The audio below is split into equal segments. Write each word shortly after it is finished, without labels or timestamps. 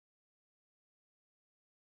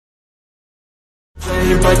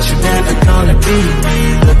way, but you're never gonna beat me.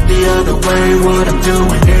 Look the other way, what I'm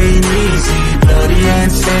doing ain't easy. Bloody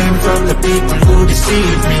hands stained from the people who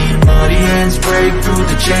deceive me. Muddy hands break through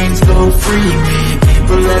the chains, go free me.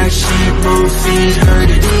 People like sheep move feet, hurt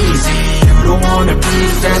it easy. You don't wanna be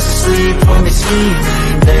fast asleep when they're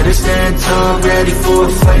scheming. Better stand tall, ready for a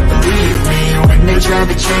fight, believe me. When they try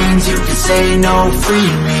to change, you can say no,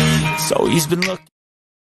 free me. So he's been looking.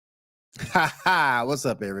 Ha ha! What's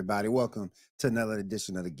up, everybody? Welcome to another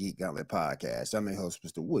edition of the Geek Gauntlet podcast. I'm your host,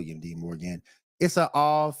 Mr. William D. Morgan. It's an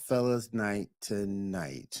all fellas night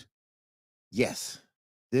tonight. Yes,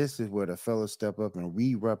 this is where the fellas step up and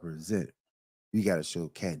we represent. We got to show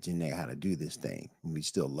Cat Janae how to do this thing. We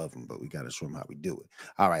still love him, but we got to show him how we do it.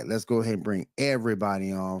 All right, let's go ahead and bring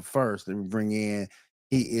everybody on. First, let me bring in,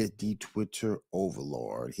 he is the Twitter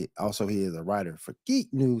overlord. He is a writer for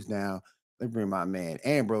Geek News now. Let me bring my man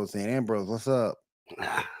Ambrose in. Ambrose, what's up?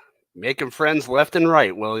 Making friends left and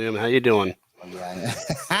right, William. How you doing? Oh,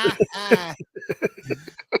 yeah.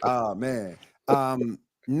 Oh, man.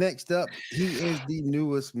 Next up, he is the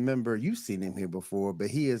newest member. You've seen him here before, but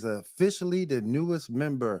he is officially the newest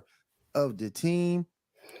member of the team.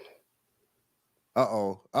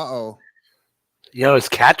 Uh-oh. Yo, is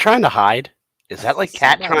Cat trying to hide? Is that like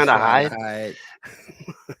Cat trying to hide?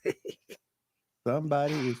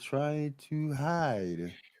 Somebody is trying to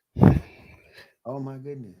hide. Oh, my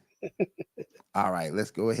goodness. All right, let's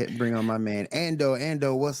go ahead and bring on my man, Ando.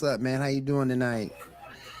 Ando, what's up, man? How you doing tonight?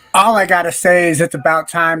 All I got to say is it's about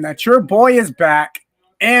time that your boy is back.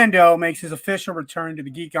 Ando makes his official return to the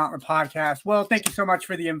Geek Gauntlet podcast. Well, thank you so much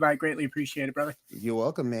for the invite. Greatly appreciate it, brother. You're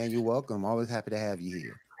welcome, man. You're welcome. Always happy to have you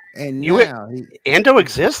here. And Ando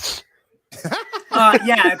exists?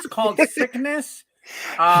 Yeah, it's called sickness.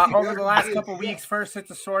 Over the last couple of weeks, first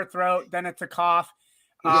it's a sore throat, then it's a cough.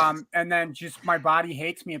 And then just my body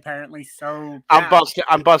hates me apparently. So yeah.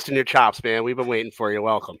 I'm busting your chops, man. We've been waiting for you.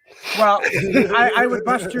 Welcome. Well, I would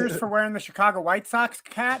bust yours for wearing the Chicago White Sox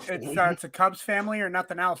Cat. It's a Cubs family or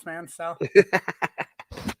nothing else, man. So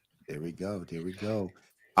there we go.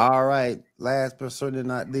 All right. Last but certainly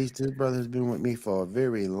not least, this brother has been with me for a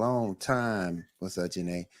very long time. What's up,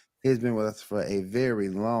 Janae? He's been with us for a very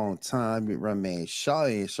long time. My man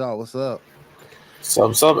Shaw. Shaw, what's up?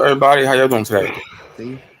 What's up, everybody? How y'all doing today?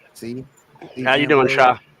 See? How you doing,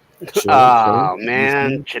 Shaw? Sure.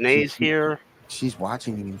 Man, Janae's here. She's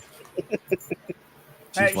watching you.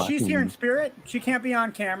 She's here in spirit. She can't be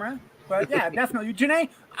on camera, but yeah, definitely. Janae,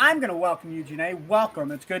 I'm gonna welcome you, Janae.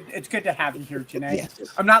 Welcome. It's good to have you here, Janae. Yes.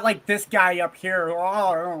 I'm not like this guy up here.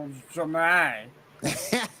 Oh, Janae.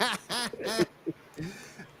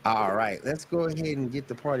 All right, let's go ahead and get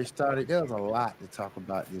the party started. There's a lot to talk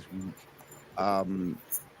about this week.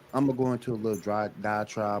 I'm gonna go into a little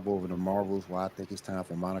diatribe over the Marvels, why I think it's time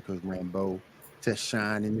for Monica Rambeau to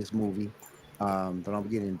shine in this movie. But I'm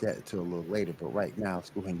getting into that a little later. But right now, let's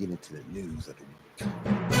go ahead and get into the news of the week.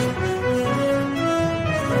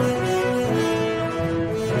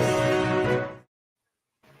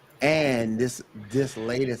 And this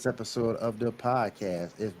latest episode of the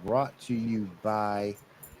podcast is brought to you by,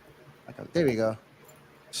 there we go,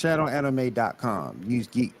 ShadowAnime.com. Use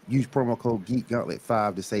promo code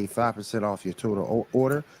GeekGauntlet5 to save 5% off your total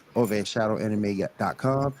order over at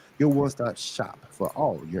ShadowAnime.com, your one-stop shop for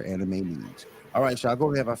all your anime needs. All right, Shaw,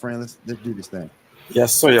 go ahead, my friend. Let's do this thing.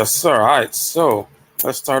 Yes, sir. All right, so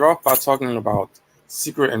let's start off by talking about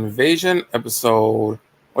Secret Invasion, episode,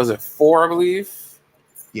 was it 4, I believe?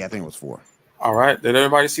 Yeah, I think it was 4. All right, did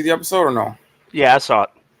everybody see the episode or no? Yeah, I saw it.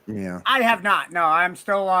 Yeah, I have not. No, I'm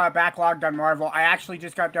still backlogged on Marvel. I actually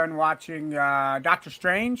just got done watching Doctor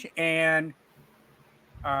Strange and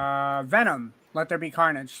Venom, Let There Be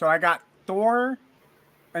Carnage. So I got Thor,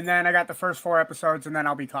 and then I got the first 4 episodes, and then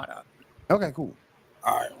I'll be caught up. Okay, cool.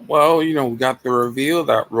 All right, well, we got the reveal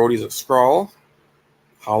that Rhodey's a Skrull.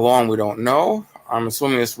 How long, we don't know. I'm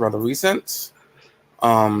assuming it's rather recent.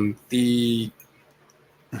 The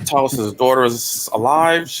Talos' daughter is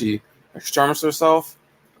alive. She exterminates herself.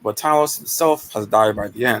 But Talos himself has died by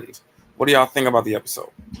the end. What do y'all think about the episode?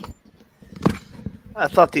 I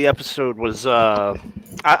thought the episode was. I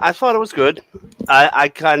thought it was good. I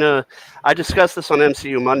discussed this on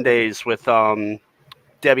MCU Mondays with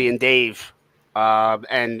Debbie and Dave,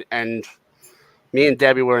 and me and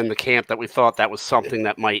Debbie were in the camp that we thought that was something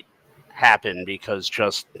that might happen because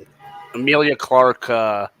just Emilia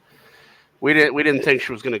Clarke. We didn't think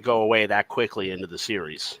she was going to go away that quickly into the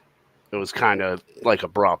series. It was kind of like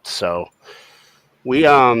abrupt, so we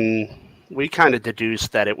kind of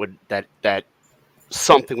deduced that it would that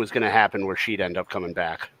something was going to happen where she'd end up coming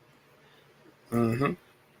back. Mm-hmm.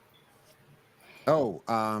 Oh,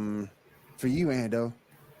 For you, Ando.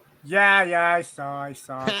 Yeah, I saw.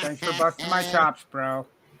 Thanks for busting my chops, bro.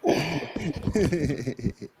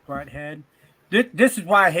 Butthead. This is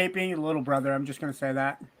why I hate being a little brother. I'm just gonna say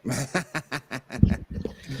that.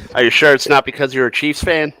 Are you sure it's not because you're a Chiefs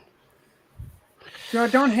fan? Joe,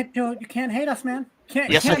 you can't hate us, man.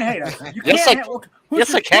 Can't hate us. You Yes, can't.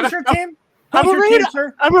 Yes, I can. Who's your team? I'm a Team,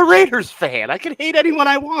 sir? I'm a Raiders fan. I can hate anyone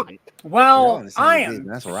I want. Well, I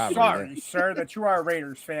am sorry, sir, that you are a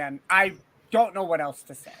Raiders fan. I don't know what else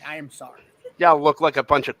to say. I am sorry. Y'all look like a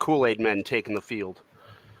bunch of Kool-Aid men taking the field.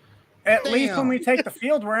 At least when we take the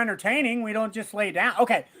field, we're entertaining. We don't just lay down.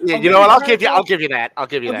 Okay. Yeah, you know what? I'll give you that. I'll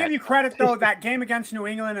give you credit though. That game against New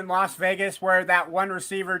England in Las Vegas, where that one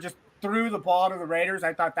receiver just threw the ball to the Raiders,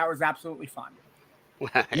 I thought that was absolutely fun.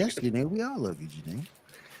 Yes, Janae, we all love you, Janae.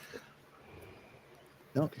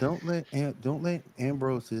 Don't let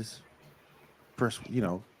Ambrose's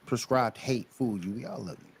prescribed hate fool you. We all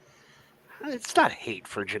love you. It's not hate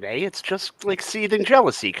for Janae. It's just like seething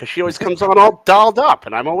jealousy because she always comes on all dolled up,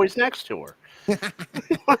 and I'm always next to her.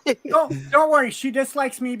 Don't worry. She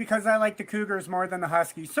dislikes me because I like the Cougars more than the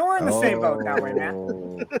Huskies. So we're in the same boat that way, man.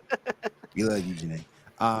 We love you,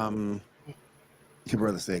 Janae. Your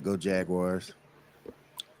brother said, "Go Jaguars."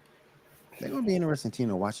 They're gonna be interesting team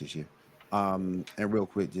to watch this year. And real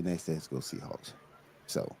quick, Janae says, "Go Seahawks."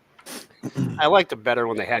 So I liked it better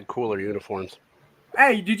when they had cooler uniforms.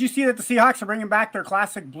 Hey, did you see that the Seahawks are bringing back their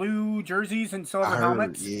classic blue jerseys and silver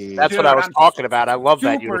helmets? Yeah. That's what I was talking about. I love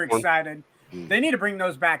that uniform. Super excited. They need to bring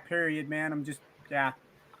those back, period, man. I'm just, yeah.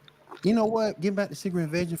 You know what? Getting back to Secret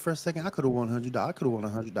Invasion for a second, I could have won $100. I could have won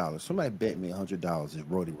 $100. Somebody bet me $100 if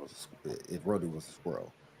Rhodey was a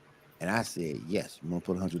squirrel. And I said, yes. You want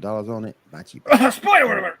to put $100 on it? My cheap ass.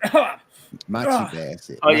 Spoiler alert. My cheap ass.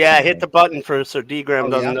 Oh, yeah. Hit the button so D-Gram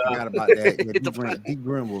doesn't. I forgot about that. Yeah,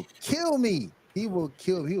 D-Gram will kill me. He will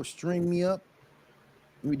kill me. He'll string me up.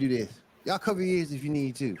 Let me do this. Y'all cover your ears if you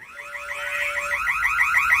need to.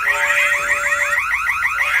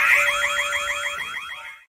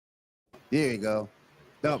 There you go.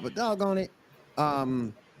 No, but doggone it. I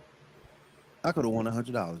could have won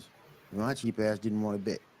 $100. My cheap ass didn't want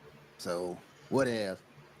to bet. So whatever.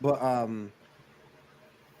 But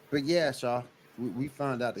yeah, Shaw. We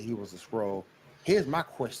found out that he was a scroll. Here's my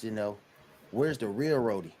question though. Where's the real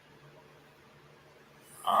Rhodey?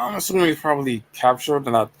 I'm assuming he's probably captured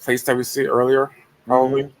in that place that we see earlier.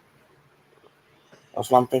 Probably. Mm-hmm.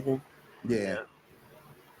 That's what I'm thinking. Yeah.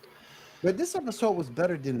 But this episode was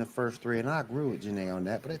better than the first three, and I agree with Janae on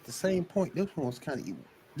that. But at the same point, this one was kind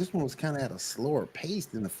of at a slower pace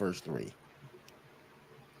than the first three.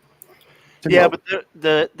 But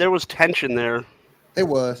there was tension there. It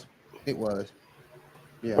was.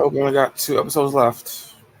 Yeah. But we only got 2 episodes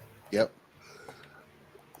left. Yep.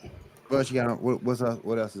 What else you got?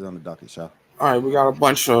 What else is on the docket, Shaw? All right, we got a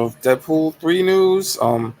bunch of Deadpool 3 news.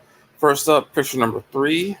 First up, picture number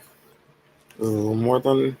 3. A little more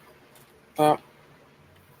than that.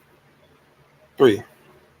 3. Yeah,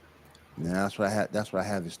 that's what I had. That's what I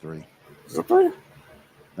have is 3. Is it 3?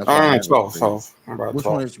 12. 12. Which 12.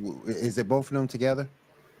 one is it? Both of them together?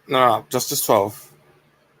 No, just 12.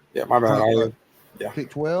 Yeah, my bad. Pick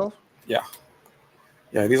 12. Yeah.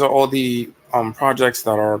 These are all the projects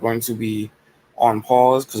that are going to be on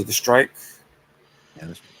pause because of the strike.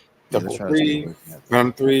 Deadpool 3,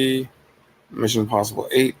 Venom 3, Mission Impossible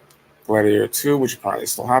 8, Gladiator 2, which is probably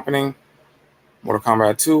still happening, Mortal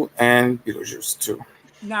Kombat 2, and Beetlejuice 2.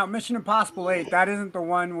 Now, Mission Impossible 8, that isn't the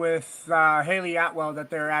one with Haley Atwell that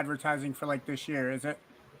they're advertising for like this year, is it?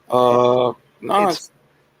 No, it's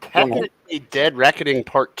technically Dead Reckoning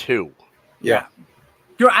Part 2. Yeah.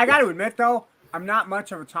 Dude, I got to admit though, I'm not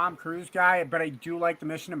much of a Tom Cruise guy, but I do like the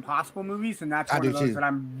Mission Impossible movies, and that's one of those that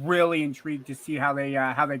I'm really intrigued to see how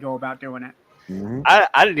they go about doing it. Mm-hmm.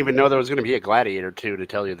 I didn't even know there was going to be a Gladiator 2, to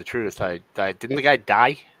tell you the truth. Didn't the guy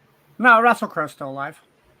die? No, Russell Crowe's still alive.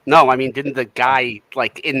 No, I mean, didn't the guy,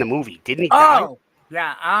 like, in the movie, didn't he die? Oh,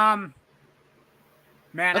 yeah.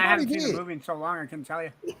 Man, I haven't seen the movie in so long, I couldn't tell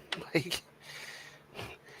you. Like,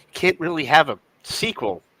 can't really have a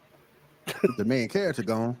sequel. The main character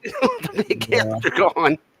gone. The main character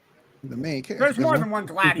gone. The main character. There's more than one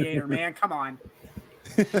Gladiator, man. Come on.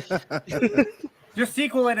 Just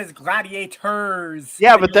sequel it as Gladiators.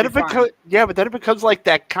 Yeah, but then it becomes like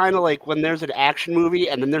that kind of like when there's an action movie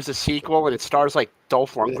and then there's a sequel and it stars like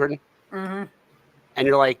Dolph Lundgren. Mm-hmm. And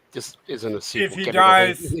you're like, this isn't a sequel. If he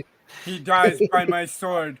dies, he dies by my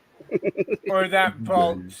sword, or that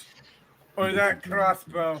bolt, or that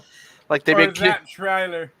crossbow, like they make that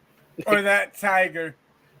trailer, or that tiger.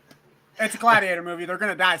 It's a Gladiator movie. They're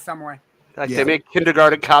gonna die some way. Like they make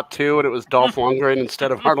Kindergarten Cop 2 and it was Dolph Lundgren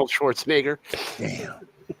instead of Arnold Schwarzenegger. Damn.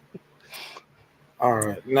 All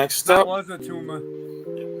right. Next That up, was a tumor.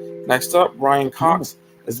 Brian Cox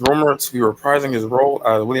is rumored to be reprising his role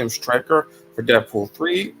as William Stryker for Deadpool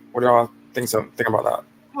 3. What do y'all think about that?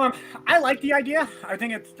 I like the idea. I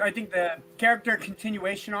think the character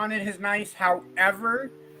continuation on it is nice.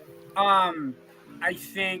 However, I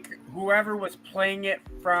think whoever was playing it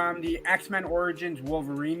from the X-Men Origins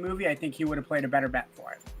Wolverine movie, I think he would have played a better bet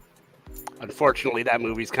for it. Unfortunately, that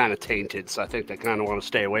movie's kind of tainted, so I think they kind of want to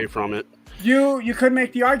stay away from it. You could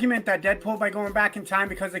make the argument that Deadpool, by going back in time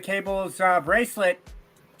because of Cable's bracelet,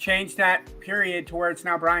 changed that period to where it's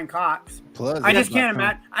now Brian Cox. Plus, I just can't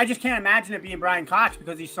imagine it being Brian Cox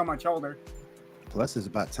because he's so much older. Plus, it's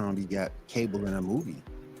about time we got Cable in a movie.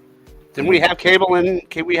 Didn't we have Cable in?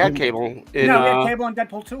 We had Cable in. We had Cable in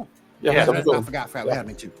Deadpool 2. Yeah, I forgot. We had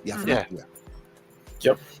him too. Yeah.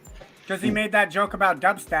 Yep. Because he made that joke about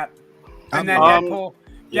dubstep, and then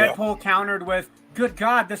Deadpool countered with, "Good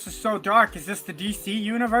God, this is so dark. Is this the DC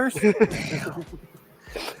universe?"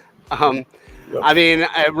 I mean,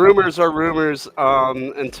 rumors are rumors.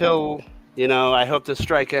 Until I hope the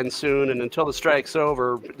strike ends soon, and until the strike's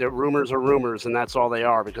over, the rumors are rumors, and that's all they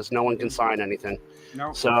are because no one can sign anything.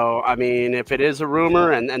 No. So, I mean, if it is a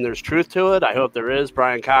rumor and there's truth to it, I hope there is.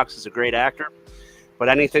 Brian Cox is a great actor. But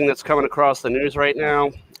anything that's coming across the news right now,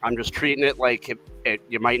 I'm just treating it like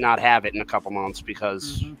you might not have it in a couple months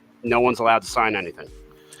because no one's allowed to sign anything.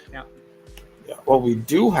 Yeah. What we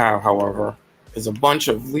do have, however, is a bunch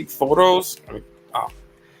of leaked photos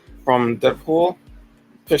from Deadpool.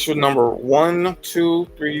 Picture number 1, 2,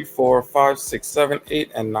 3, 4, 5, 6, 7,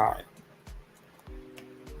 8, and 9.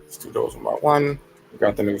 Let's do those one by one. We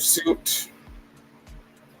got the new suit.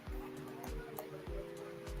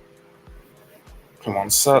 Come on,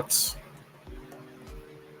 sets.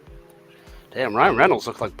 Damn, Ryan Reynolds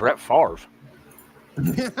looks like Brett Favre.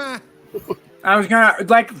 I was gonna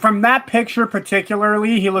from that picture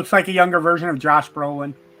particularly, he looks like a younger version of Josh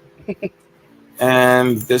Brolin.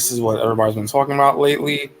 And this is what everybody's been talking about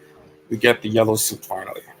lately. We get the yellow suit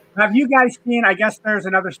finally. Have you guys seen? I guess there's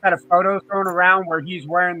another set of photos thrown around where he's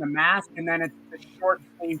wearing the mask, and then it's the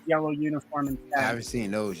short-sleeved yellow uniform instead. I haven't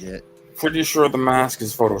seen those yet. Pretty sure the mask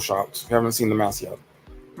is photoshopped. We haven't seen the mask yet.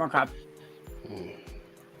 Okay.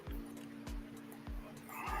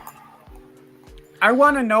 I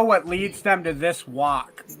want to know what leads them to this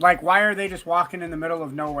walk. Like, why are they just walking in the middle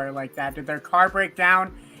of nowhere like that? Did their car break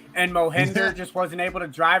down and Mohinder just wasn't able to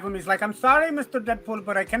drive him? He's like, "I'm sorry, Mr. Deadpool,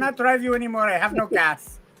 but I cannot drive you anymore. I have no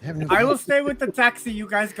gas. I will stay with the taxi. You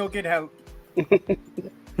guys go get help."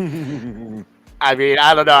 I mean,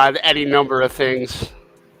 I don't know. Any number of things.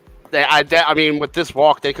 I mean, with this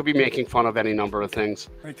walk, they could be making fun of any number of things.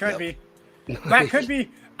 It could be. That could be.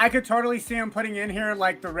 I could totally see him putting in here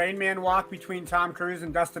like the Rain Man walk between Tom Cruise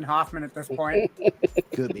and Dustin Hoffman at this point.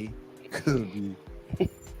 Could be.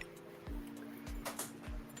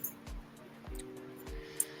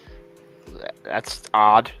 That's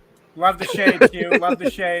odd. Love the shades, you. Love the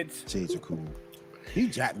shades. Shades are cool. Hugh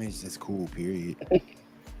Jackman's just cool, period.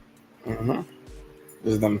 This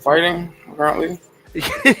is them fighting, apparently.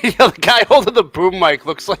 The guy holding the boom mic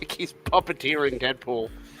looks like he's puppeteering Deadpool.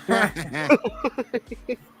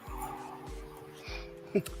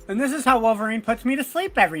 And this is how Wolverine puts me to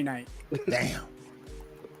sleep every night. Damn.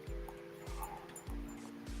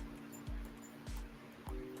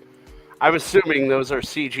 I'm assuming those are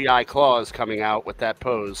CGI claws coming out with that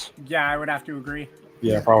pose. Yeah, I would have to agree.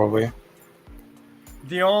 Yeah, probably.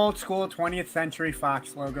 The old school 20th Century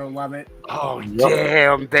Fox logo. Love it. Oh,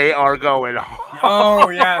 damn. They are going Oh,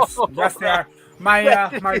 yes. Yes, they are.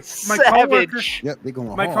 My coworker, Yep, they're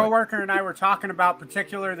going my hard. coworker and I were talking about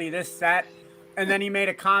particularly this set, and then he made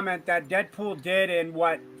a comment that Deadpool did in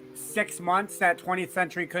 6 months that 20th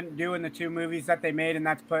Century couldn't do in the 2 movies that they made, and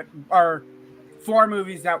that's or 4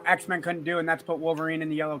 movies that X-Men couldn't do, and that's put Wolverine in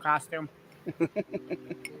the yellow costume.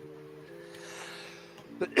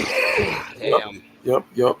 Damn. Yep.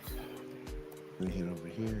 Let me hit over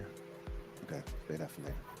here. Okay, straight up from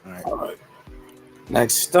there. All right.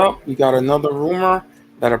 Next up, we got another rumor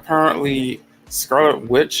that apparently Scarlet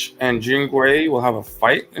Witch and Jean Grey will have a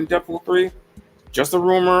fight in Deadpool 3. Just a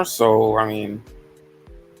rumor, so, I mean,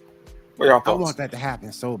 what are y'all I thoughts? want that to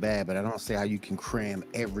happen so bad, but I don't see how you can cram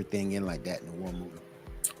everything in like that in one movie.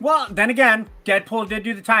 Well, then again, Deadpool did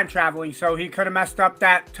do the time traveling, so he could have messed up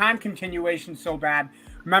that time continuation so bad.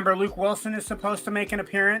 Remember, Luke Wilson is supposed to make an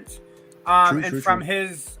appearance, True. From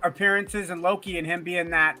his appearances in Loki and him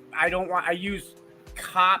being that, I use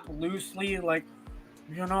cop loosely, like,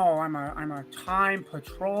 I'm a time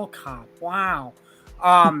patrol cop. Wow.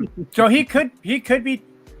 So he could be,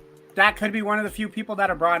 that could be one of the few people that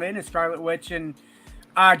are brought in, is Scarlet Witch and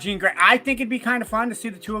Jean Grey. I think it'd be kind of fun to see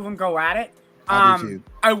the two of them go at it.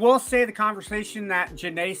 I will say the conversation that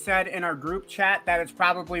Janae said in our group chat, that it's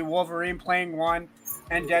probably Wolverine playing one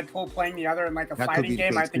and Deadpool playing the other in like a fighting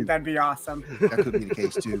game. I think that'd be awesome. That could be the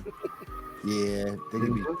case too. Yeah,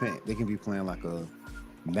 they can be playing like a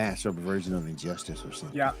mashup version of Injustice or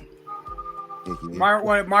something. Yeah.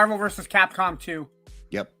 Marvel versus Capcom 2.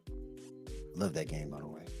 Yep. Love that game, by the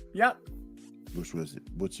way. Yep. Which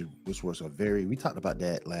was a very, we talked about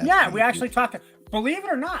that last week. We actually talked. Believe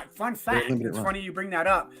it or not, fun fact. It's funny you bring that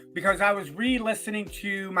up, because I was re-listening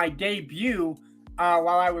to my debut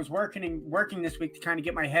while I was working this week to kind of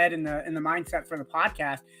get my head in the mindset for the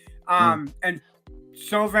podcast. And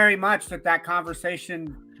so very much that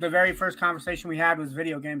conversation, the very first conversation we had was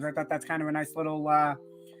video games. I thought that's kind of a nice little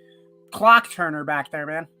clock turner back there,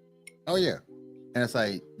 man. Oh yeah. And it's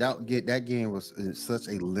like that game was such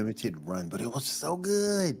a limited run, but it was so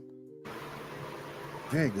good.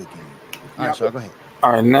 Very good game. All right, so go ahead.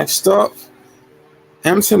 All right, next up,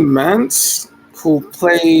 Emerson Mance, who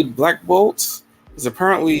played Black Bolt,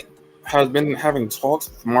 has been having talks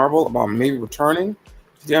with Marvel about maybe returning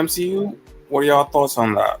to the MCU. What are y'all thoughts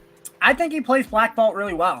on that? I think he plays Black Bolt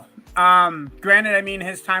really well. Granted, I mean,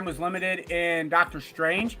 his time was limited in Doctor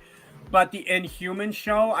Strange, but the Inhuman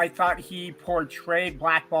show, I thought he portrayed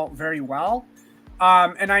Black Bolt very well.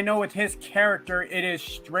 And I know with his character, it is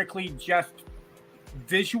strictly just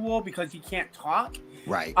visual because he can't talk.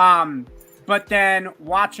 Right. But then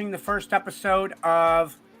watching the first episode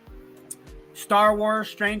of Star Wars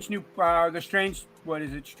Strange New World,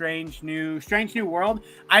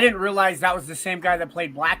 I didn't realize that was the same guy that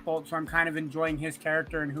played Black Bolt, so I'm kind of enjoying his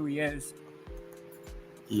character and who he is.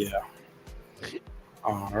 Yeah.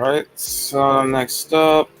 All right. So next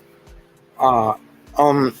up,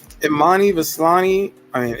 Iman Vellani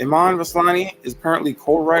is currently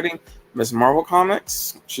co-writing Miss Marvel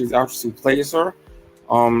comics. She's the actress who plays her.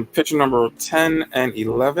 Picture number 10 and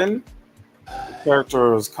 11. The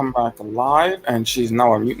character has come back alive, and she's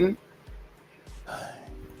now a mutant.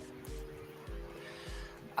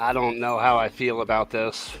 I don't know how I feel about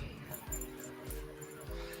this.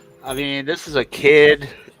 I mean, this is a kid,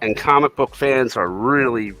 and comic book fans are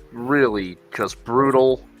really, really just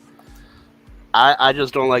brutal. I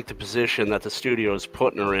just don't like the position that the studio is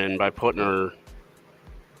putting her in by putting her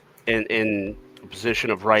in a position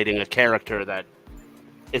of writing a character that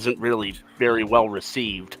isn't really very well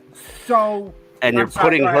received. So, and you're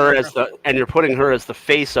putting her as the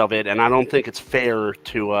face of it, and I don't think it's fair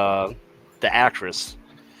to the actress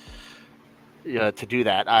to do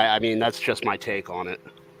that. I mean, that's just my take on it.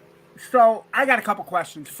 So I got a couple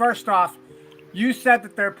questions. First off, you said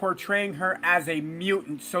that they're portraying her as a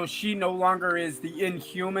mutant, so she no longer is the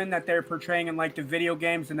Inhuman that they're portraying in like the video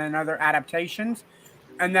games and then other adaptations.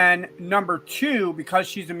 And then number two, because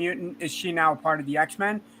she's a mutant, is she now a part of the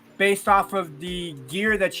X-Men? Based off of the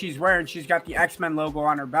gear that she's wearing, she's got the X-Men logo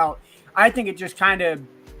on her belt. I think it just kind of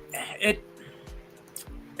it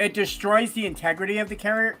destroys the integrity of the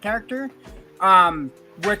character,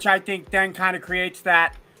 which I think then kind of creates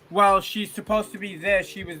that, well, she's supposed to be this,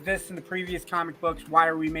 she was this in the previous comic books, why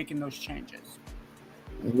are we making those changes?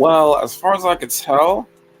 Well, as far as I could tell,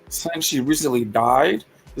 since she recently died,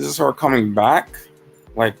 this is her coming back,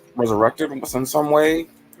 like resurrected in some way.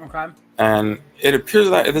 Okay. And it appears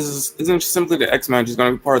that this isn't simply the X-Men, she's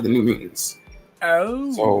going to be part of the New Mutants.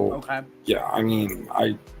 Oh, so, okay. Yeah, I mean,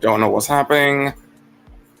 I don't know what's happening.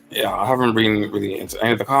 Yeah, I haven't been really into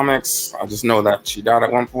any of the comics. I just know that she died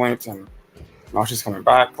at one point, and now she's coming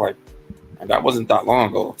back. Like, and that wasn't that long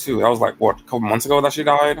ago, too. That was like, what, a couple months ago that she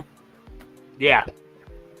died? Yeah.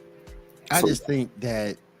 I just think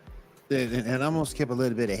that, and I'm going to skip a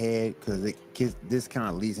little bit ahead because this kind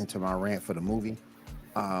of leads into my rant for the movie.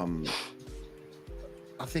 I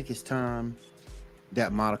think it's time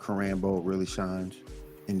that Monica Rambeau really shines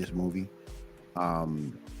in this movie.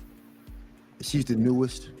 She's the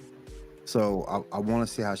newest, so I want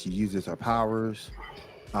to see how she uses her powers.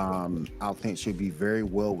 I think she'll be very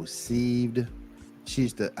well received.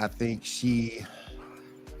 I think she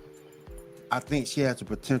has the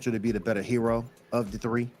potential to be the better hero of the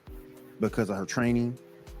three because of her training.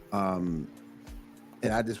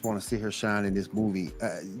 And I just want to see her shine in this movie.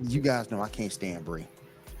 You guys know I can't stand Brie.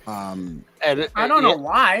 And I don't know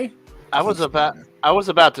why. I was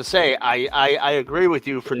about to say I agree with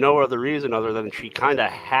you for no other reason other than she kind of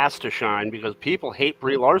has to shine because people hate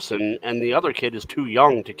Brie Larson and the other kid is too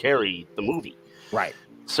young to carry the movie. Right.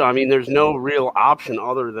 So I mean, there's no real option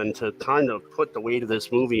other than to kind of put the weight of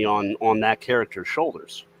this movie on that character's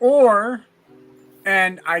shoulders. Or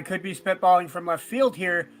and I could be spitballing from left field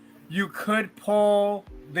here, you could pull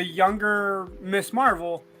the younger Miss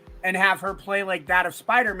Marvel and have her play like that of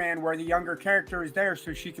Spider-Man, where the younger character is there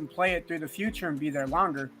so she can play it through the future and be there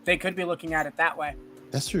longer. They could be looking at it that way.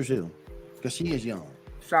 That's true too, because she is young.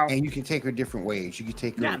 So, and you can take her different ways. You could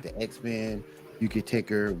take her with the X-Men. You could take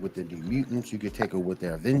her with the New Mutants. You could take her with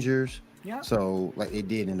the Avengers. Yeah. So like it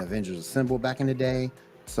did in Avengers Assemble back in the day.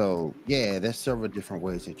 So yeah, there's several different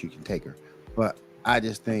ways that you can take her. But I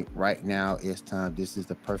just think right now it's time. This is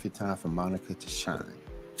the perfect time for Monica to shine.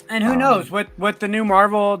 And who knows with the new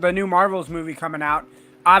Marvels movie coming out,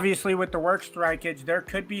 obviously with the work strikeage, there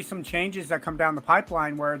could be some changes that come down the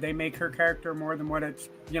pipeline where they make her character more than what it's,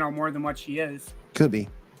 more than what she is. Could be.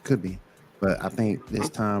 But I think it's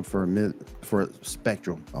time for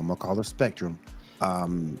Spectrum. I'm gonna call her Spectrum. I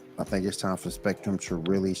think it's time for Spectrum to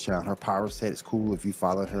really shine. Her power set is cool if you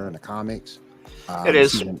followed her in the comics. It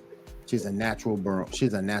is. She's a natural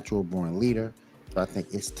born leader. So I think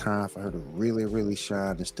it's time for her to really, really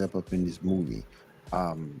shine and step up in this movie.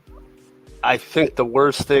 I think the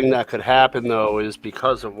worst thing that could happen, though, is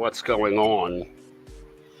because of what's going on,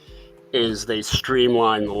 is they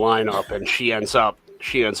streamline the lineup and she ends up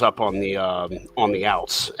on the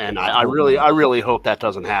outs. And I really hope that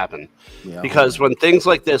doesn't happen, because when things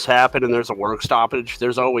like this happen and there's a work stoppage,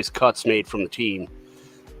 there's always cuts made from the team.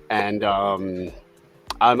 And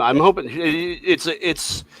I'm hoping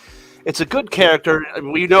it's a good character.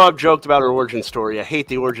 I've joked about her origin story. I hate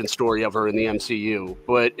the origin story of her in the MCU,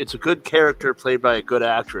 but it's a good character played by a good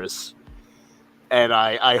actress. And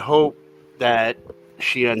I hope that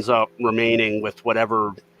she ends up remaining with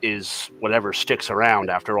whatever sticks around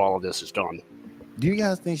after all of this is done. Do you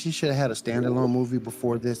guys think she should have had a standalone movie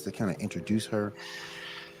before this to kind of introduce her?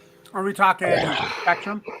 Are we talking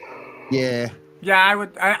Spectrum? Yeah. Yeah, I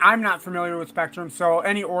would. I'm not familiar with Spectrum, so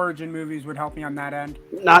any origin movies would help me on that end.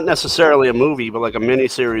 Not necessarily a movie, but like a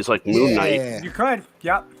miniseries like Moon Knight. You could,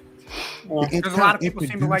 yep. Because a lot of people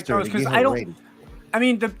seem to like those. Because I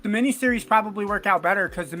mean, the miniseries probably work out better,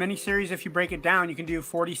 because the miniseries, if you break it down, you can do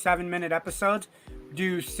 47-minute episodes,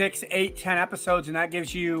 do 6, 8, 10 episodes, and that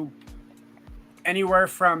gives you anywhere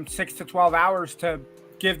from 6 to 12 hours to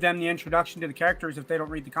give them the introduction to the characters if they don't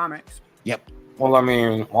read the comics. Yep. Well, I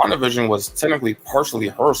mean, WandaVision was technically partially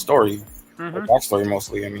her story, her backstory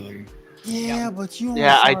mostly. I mean, but you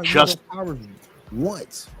I just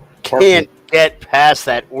what can't get past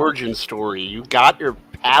that origin story. You got your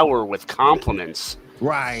power with compliments,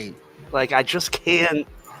 right? Like I just can't.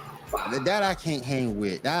 That I can't hang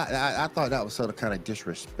with. I thought that was sort of kind of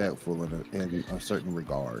disrespectful in a certain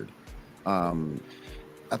regard. I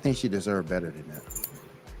think she deserved better than that.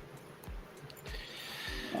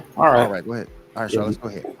 All right, go ahead. All right, so let's go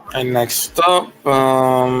ahead. And next up,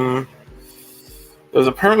 there's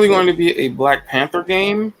apparently going to be a Black Panther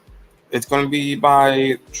game. It's going to be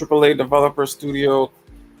by AAA developer studio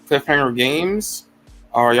Cliffhanger Games.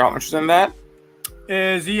 Are y'all interested in that?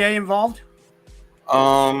 Is EA involved?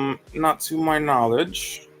 Not to my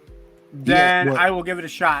knowledge. Then I will give it a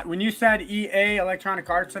shot. When you said EA Electronic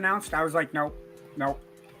Arts announced, I was like, nope.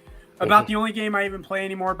 About the only game I even play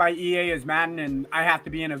anymore by EA is Madden, and I have to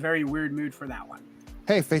be in a very weird mood for that one.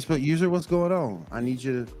 Hey, Facebook user, what's going on? I need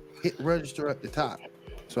you to hit register at the top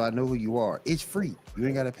so I know who you are. It's free. You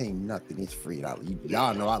ain't got to pay nothing. It's free.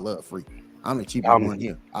 Y'all know I love free. I'm the cheapest one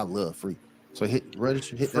here. I love free. So hit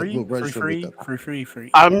register. Hit free, that little register. Free.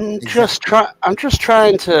 I'm just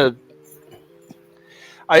trying to.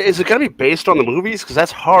 Is it going to be based on the movies? Because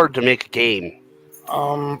that's hard to make a game.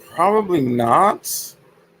 Probably not.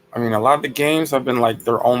 I mean, a lot of the games have been like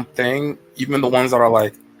their own thing, even the ones that are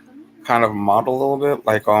like kind of modeled a little bit,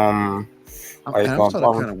 like I'm sort of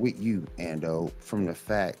kind of with you, Ando, from the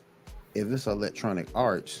fact if it's Electronic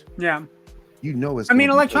Arts, it's. I mean,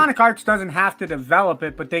 Electronic Arts doesn't have to develop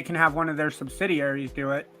it, but they can have one of their subsidiaries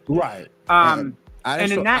do it. Right. I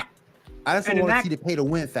just don't want to see the pay to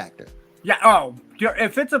win factor. Yeah. Oh,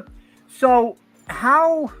 if it's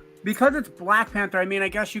because it's Black Panther. I mean, I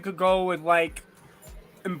guess you could go with like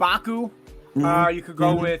M'Baku, you could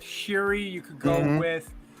go with Shuri, you could go with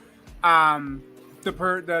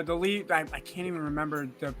the lead. I can't even remember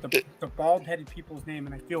the bald-headed people's name,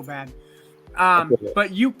 and I feel bad.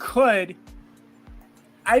 But you could.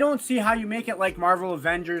 I don't see how you make it like Marvel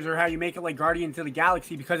Avengers or how you make it like Guardians of the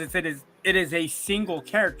Galaxy, because it is a single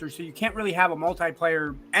character, so you can't really have a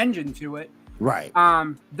multiplayer engine to it. Right.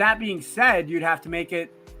 That being said, you'd have to make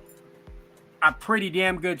it a pretty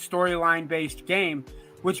damn good storyline based game,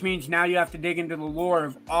 which means now you have to dig into the lore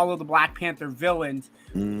of all of the Black Panther villains,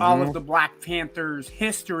 all of the Black Panther's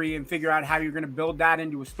history, and figure out how you're going to build that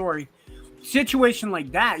into a story. Situation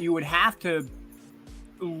like that, you would have to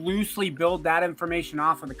loosely build that information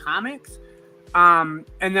off of the comics. And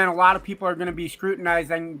then a lot of people are going to be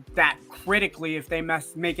scrutinizing that critically if they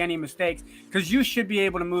make any mistakes, because you should be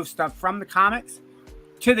able to move stuff from the comics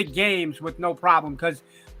to the games with no problem, because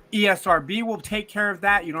ESRB will take care of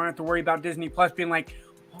that. You don't have to worry about Disney Plus being like,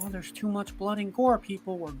 oh, there's too much blood and gore,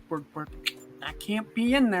 people. We're that can't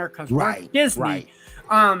be in there because we're Disney.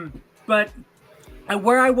 Right. But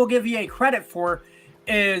where I will give EA credit for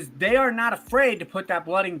is they are not afraid to put that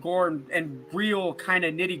blood and gore and real kind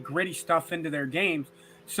of nitty gritty stuff into their games.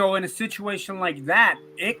 So in a situation like that,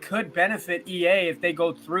 it could benefit EA if they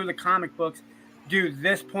go through the comic books, do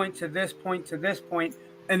this point to this point to this point,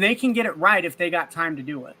 and they can get it right if they got time to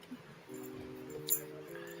do it.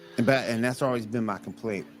 And that's always been my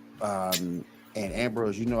complaint. And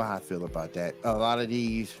Ambrose, you know how I feel about that. A lot of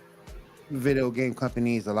these video game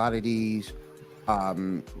companies, a lot of these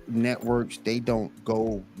networks, they don't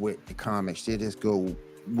go with the comics. They just go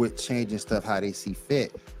with changing stuff how they see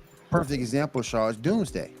fit. Perfect example, Shaw, is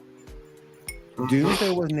Doomsday.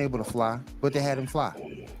 Doomsday wasn't able to fly, but they had him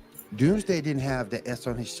fly. Doomsday didn't have the S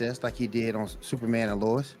on his chest like he did on Superman and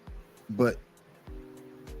Lois, but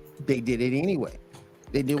they did it anyway.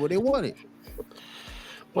 They did what they wanted.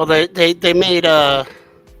 Well, they made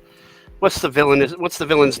what's the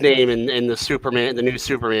villain's name in the new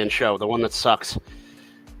Superman show, the one that sucks?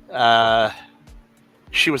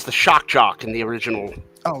 She was the shock jock in the original.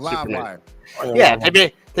 Oh, Livewire. Yeah, they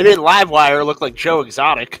made Livewire look like Joe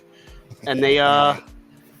Exotic, and they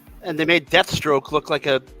made Deathstroke look like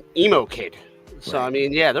a emo kid. So right. I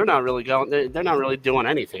mean, yeah, they're not really doing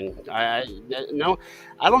anything. I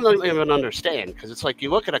don't even understand, because it's like you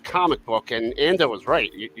look at a comic book, and Ando was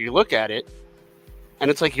right. You look at it, and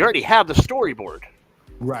it's like you already have the storyboard.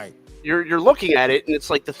 Right. You're looking at it, and it's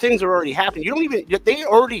like the things are already happening. They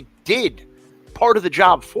already did part of the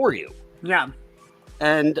job for you. Yeah.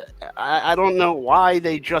 And I don't know why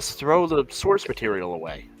they just throw the source material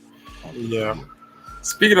away. Yeah.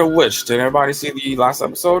 Speaking of which, did everybody see the last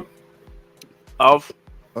episode? Of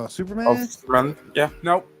Superman? Of Superman, yeah.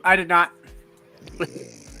 Nope, I did not.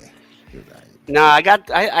 No, I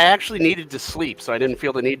actually needed to sleep, so I didn't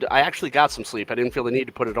feel the need I actually got some sleep. I didn't feel the need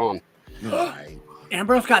to put it on. Right.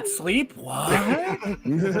 Ambrose got sleep? What?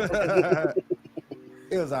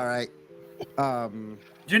 It was all right.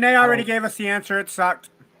 Janae already gave us the answer. It sucked.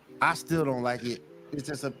 I still don't like it. It's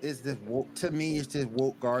just woke, to me, it's just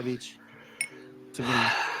woke garbage. To me.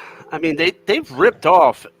 I mean, they've ripped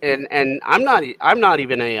off, and I'm not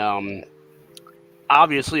even a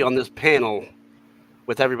obviously on this panel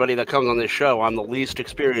with everybody that comes on this show, I'm the least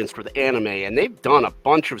experienced with anime, and they've done a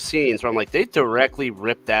bunch of scenes where I'm like, they directly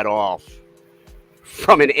ripped that off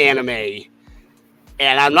from an anime,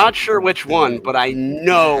 and I'm not sure which one, but I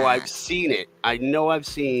know I've seen it. I know I've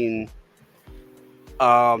seen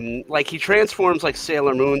like he transforms like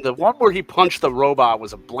Sailor Moon. The one where he punched the robot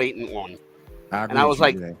was a blatant one. And I was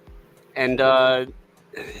like, and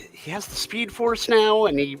he has the Speed Force now,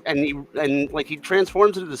 and he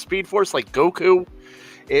transforms into the Speed Force like Goku.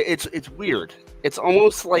 It's weird. It's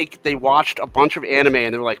almost like they watched a bunch of anime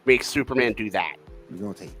and they're like, make Superman do that. You're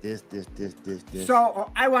gonna take this. So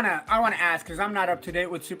I wanna ask, because I'm not up to date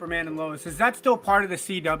with Superman and Lois. Is that still part of the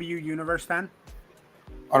CW universe then?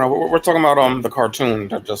 Oh no, we're talking about the cartoon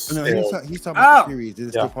that just. No, he's talking about the series.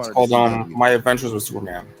 It's called My Adventures with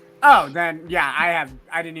Superman. Oh, then yeah,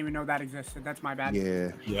 I didn't even know that existed. That's my bad.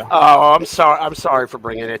 Yeah. Oh, I'm sorry for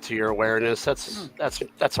bringing it to your awareness.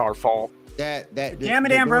 That's our fault. Damn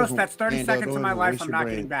it, Ambrose! That's 30 seconds of my life I'm not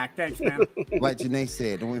getting back. Thanks, man. Like Janae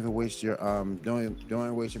said, don't even waste your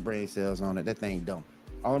don't waste your brain cells on it. That thing dumb.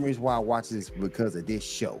 All the reason why I watch this is because of this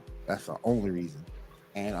show. That's the only reason.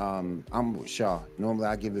 And I'm with Shaw. Normally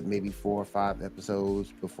I give it maybe 4 or 5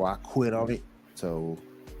 episodes before I quit on it. So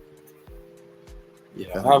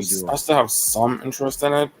yeah, I still have some interest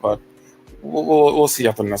in it, but we'll see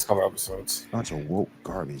after the next couple episodes. Bunch of woke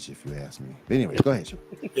garbage, if you ask me. But anyway, go ahead, Shaw.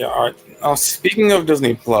 Yeah, all right. Now, speaking of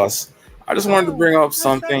Disney Plus, I just wanted to bring up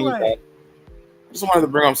something that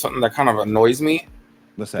kind of annoys me.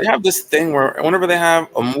 What's that? They have this thing where whenever they have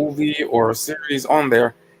a movie or a series on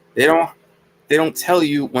there, they don't tell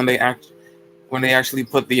you when they actually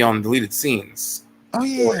put the deleted scenes. Oh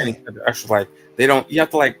yeah. Or anything actually, you have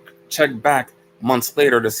to check back months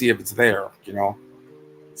later to see if it's there,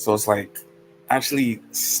 So it's like actually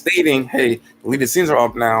stating, hey, deleted scenes are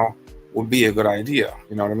up now would be a good idea.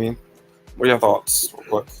 You know what I mean? What are your thoughts?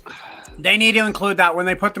 What? They need to include that when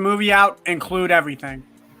they put the movie out. Include everything.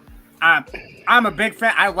 I'm a big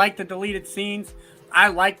fan. I like the deleted scenes. I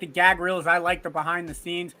like the gag reels. I like the behind the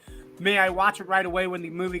scenes. May I watch it right away when the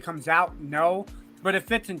movie comes out? No. But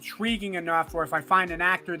if it's intriguing enough, or if I find an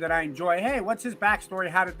actor that I enjoy, hey, what's his backstory?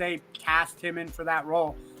 How did they cast him in for that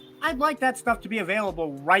role? I'd like that stuff to be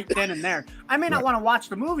available right then and there. I may not want to watch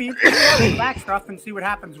the movie, but watch the back stuff and see what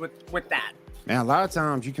happens with that. Man, a lot of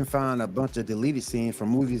times you can find a bunch of deleted scenes from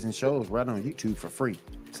movies and shows right on YouTube for free.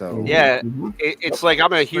 So yeah, it's like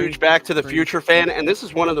I'm a huge Back to the Future fan, and this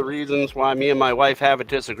is one of the reasons why me and my wife have a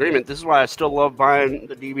disagreement. This is why I still love buying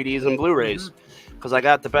the DVDs and Blu-rays, because I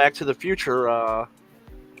got the Back to the Future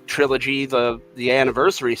trilogy, the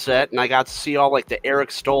anniversary set, and I got to see all like the Eric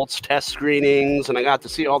Stoltz test screenings, and I got to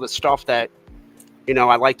see all the stuff that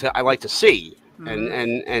I like to see,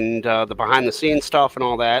 and the behind the scenes stuff and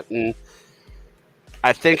all that. And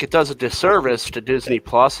I think it does a disservice to Disney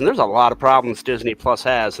Plus, and there's a lot of problems Disney Plus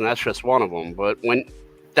has, and that's just one of them. But when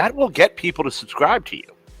that will get people to subscribe to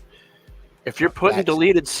you, if you're putting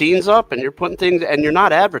deleted scenes up and you're putting things and you're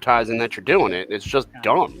not advertising that you're doing it, it's just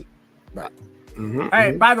dumb. Right.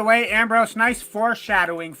 Hey, by the way, Ambrose, nice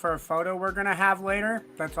foreshadowing for a photo we're gonna have later.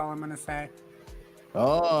 That's all I'm gonna say.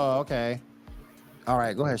 Oh, okay. All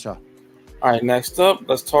right, go ahead, Shaw. All right, next up,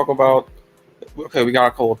 let's talk about. Okay, we got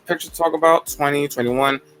a couple of pictures to talk about: 20,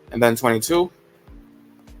 21, and then 22.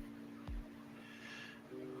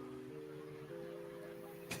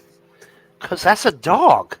 Because that's a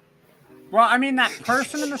dog. Well, I mean, that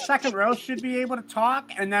person in the second row should be able to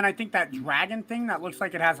talk, and then I think that dragon thing that looks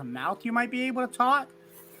like it has a mouth, you might be able to talk.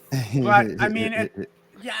 But I mean,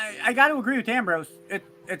 I got to agree with Ambrose.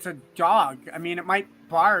 It's a dog. I mean, it might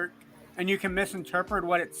bark, and you can misinterpret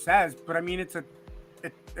what it says, but I mean, it's a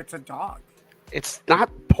dog. It's not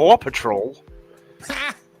Paw Patrol.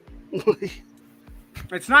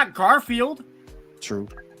 It's not Garfield. True.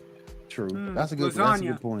 That's a good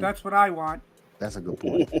point. That's what I want. That's a good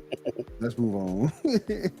point. Let's move on.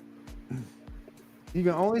 You can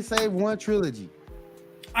only save one trilogy.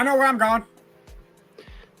 I know where I'm going.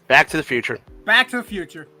 Back to the Future. Back to the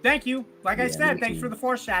Future. Thank you. Like I said, thanks for the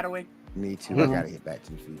foreshadowing. Me too. I gotta get Back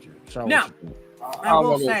to the Future. Now, I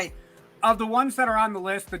will say, of the ones that are on the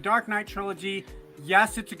list, the Dark Knight trilogy,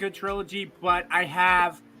 yes, it's a good trilogy, but I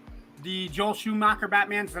have the Joel Schumacher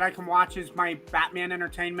Batmans that I can watch as my Batman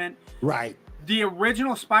entertainment. Right. The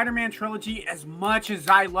original Spider-Man trilogy, as much as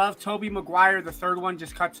I love Tobey Maguire, the third one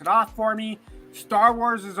just cuts it off for me. Star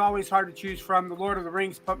Wars is always hard to choose from. The Lord of the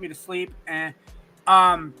Rings put me to sleep.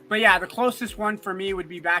 But yeah, the closest one for me would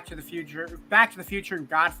be Back to the Future and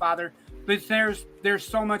Godfather. But there's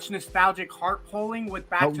so much nostalgic heart pulling with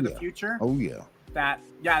Back to the Future. Oh yeah.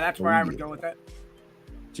 That's where I would go with it.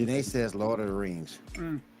 Janae says Lord of the Rings.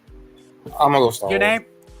 I'm gonna go Star Wars.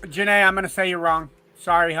 Janae, I'm gonna say you're wrong.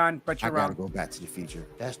 Sorry, hon, but you're wrong. I gotta go Back to the Future.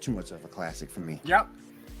 That's too much of a classic for me. Yep.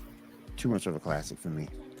 Too much of a classic for me.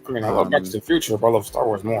 I mean, I love Back to the Future, but I love Star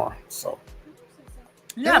Wars more. So.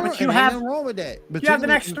 Yeah, but you have wrong with that. But you have the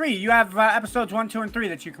next three. You have episodes 1, 2, and 3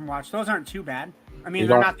 that you can watch. Those aren't too bad. I mean,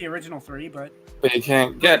 they're not the original 3, but you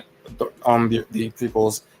can't get the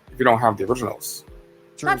prequels if you don't have the originals.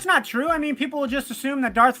 True. That's not true. I mean, people will just assume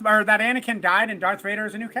that that Anakin died and Darth Vader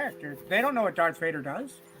is a new character. They don't know what Darth Vader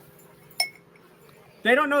does.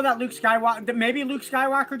 They don't know that maybe Luke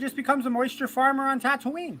Skywalker just becomes a moisture farmer on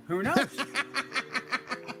Tatooine. Who knows?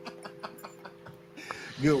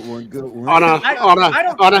 Good one.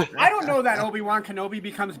 I don't know that Obi-Wan Kenobi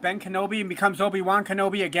becomes Ben Kenobi and becomes Obi-Wan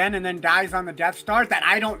Kenobi again and then dies on the Death Star. That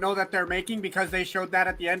I don't know that they're making because they showed that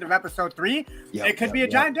at the end of episode 3. It could be a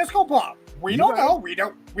giant disco ball. We don't know. We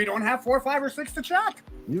don't have 4, 5, or 6 to check.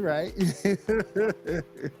 You're right.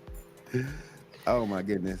 Oh my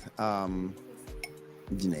goodness.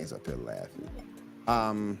 Janae's up here laughing.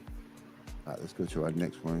 All right, let's go to our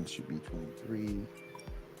next one. Should be 23.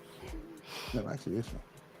 No, actually, this one.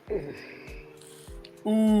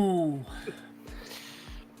 Ooh.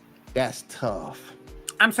 That's tough.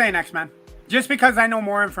 I'm saying X-Men. Just because I know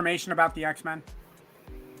more information about the X-Men.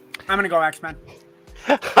 I'm going to go X-Men.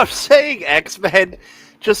 I'm saying X-Men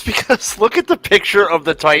just because look at the picture of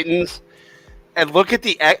the Titans and look at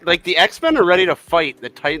the X-Men are ready to fight. The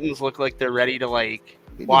Titans look like they're ready to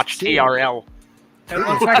watch TRL. It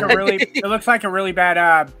looks like a really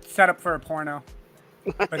bad setup for a porno.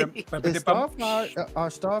 Are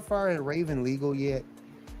Starfire and Raven legal yet?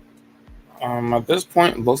 At this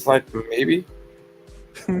point, it looks like maybe.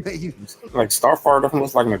 Maybe. Like Starfire definitely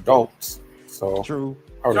looks like an adult. So true.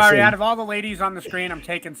 Sorry, out of all the ladies on the screen, I'm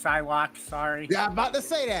taking Psylocke. Sorry. Yeah, I'm about to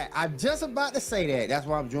say that. I'm just about to say that. That's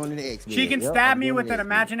why I'm joining the X-Men. She can stab me with an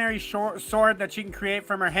imaginary sword that she can create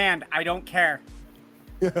from her hand. I don't care.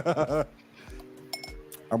 I'm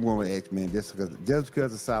going with X-Men just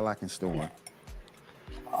because of Psylocke and Storm.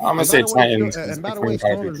 I'm gonna say Titans. And by the way,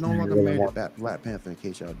 Storm is no longer married to Black Panther. In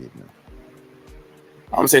case y'all didn't know.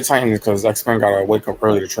 I'm gonna say Titans because X-Men gotta wake up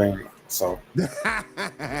early to train. So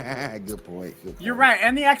Good point. You're right,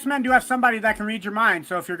 and the X-Men do have somebody that can read your mind.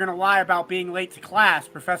 So if you're gonna lie about being late to class,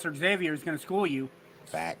 Professor Xavier is gonna school you.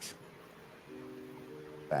 Facts.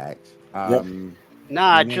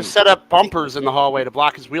 Nah, just set up bumpers in the hallway to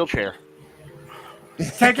block his wheelchair.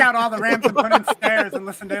 Take out all the ramps and put in stairs and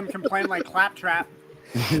listen to him complain like Claptrap.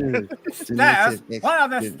 Stairs? What are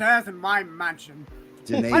the stairs in my mansion?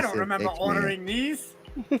 I don't remember ordering these.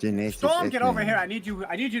 Storm, get over here. I need you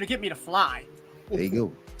to get me to fly. There you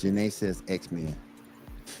go. Janae says X-Men.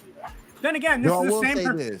 Then again, this is the same.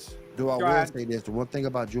 I will say this. The one thing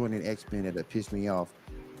about joining X-Men that pissed me off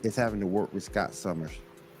is having to work with Scott Summers.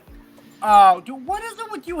 Oh, dude, what is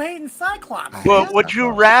it with you hating Cyclops? Well, would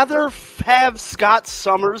you rather have Scott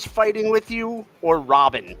Summers fighting with you or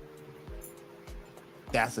Robin?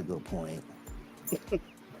 That's a good point.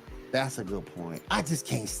 I just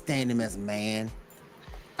can't stand him as a man.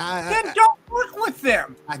 Then don't work with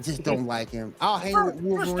them. I just don't like him. I'll hang with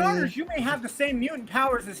Wolverine. For starters, you may have the same mutant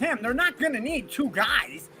powers as him. They're not going to need two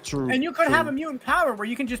guys. True. And you could have a mutant power where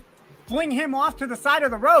you can just fling him off to the side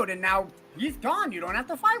of the road, and now he's gone. You don't have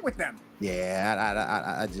to fight with them.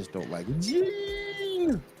 Yeah, I just don't like it.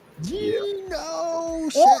 Gene, no,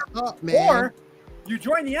 shut up, man. Or you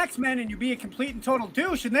join the X-Men and you be a complete and total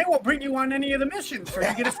douche, and they won't bring you on any of the missions, so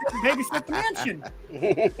you get to babysit the mansion.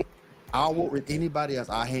 I'll work with anybody else.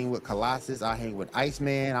 I'll hang with Colossus. I'll hang with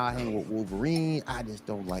Iceman. I'll hang with Wolverine. I just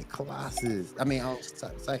don't like Colossus. I mean,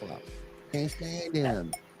 Cyclops. Can't stand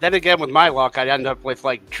him. Then again, with my luck, I'd end up with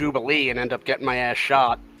like Jubilee and end up getting my ass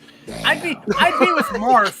shot. Damn. I'd be with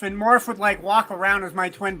Morph, and Morph would like walk around as my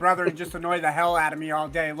twin brother and just annoy the hell out of me all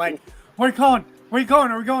day. Like, where you going? Where you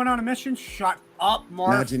going? Are we going on a mission? Shut up, Morph.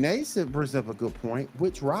 Now, Janae brings up a good point.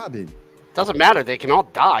 Which Robin? Doesn't matter. They can all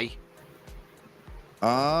die.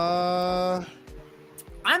 I'm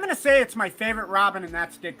gonna say it's my favorite Robin, and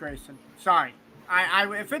that's Dick Grayson. Sorry,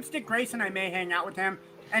 if it's Dick Grayson, I may hang out with him.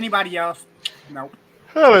 Anybody else? Nope.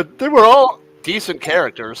 Oh, they were all decent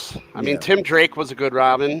characters. I mean, Tim Drake was a good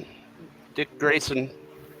Robin. Dick Grayson,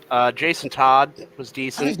 Jason Todd was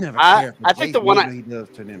decent. I think the one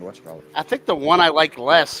I think the one I liked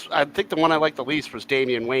less. I think the one I liked the least was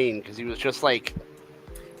Damian Wayne because he was just like,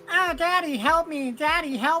 Daddy, help me!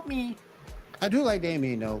 Daddy, help me! I do like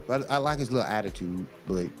Damian though. I like his little attitude,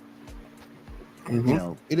 but you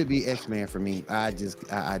know, it'll be X-Men for me. I just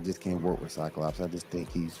can't work with Cyclops. I just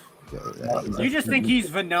think he's you just think he's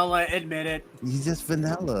vanilla, admit it. He's just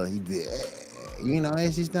vanilla.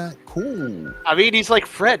 It's just not cool. I mean, he's like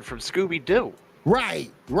Fred from Scooby-Doo.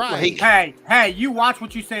 Right. Like, hey, you watch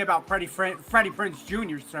what you say about Freddie Prinze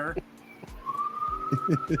Jr., sir.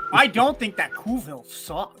 I don't think that Coolville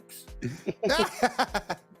sucks.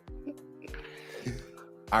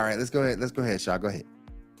 All right, let's go ahead, Shaw. Go ahead.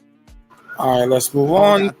 All right, let's move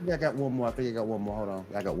on. I think I got one more. Hold on.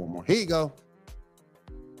 I got one more. Here you go.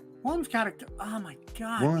 One's got to. Oh my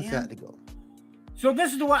god. One's got to go. So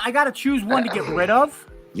this is the one I got to choose one to get rid of.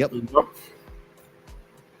 Yep.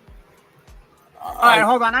 All right,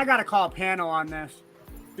 hold on. I got to call a panel on this.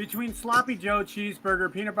 Between Sloppy Joe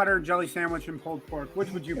cheeseburger, peanut butter and jelly sandwich, and pulled pork,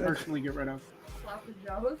 which would you personally get rid of? Sloppy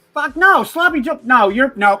Joe's? Fuck no, Sloppy Joe. No,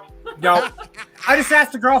 nope. I just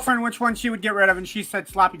asked the girlfriend which one she would get rid of, and she said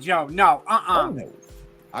Sloppy Joe. No, Oh, no.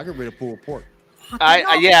 I get rid of pulled pork.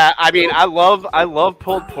 I mean, I love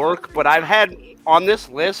pulled pork, but I've had on this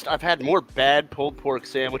list, I've had more bad pulled pork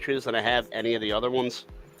sandwiches than I have any of the other ones.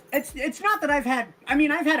 It's not that I've had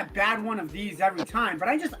a bad one of these every time, but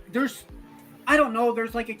I don't know,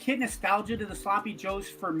 there's like a kid nostalgia to the Sloppy Joes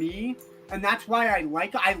for me, and that's why I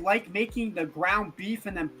like making the ground beef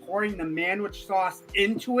and then pouring the manwich sauce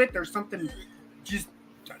into it. There's something just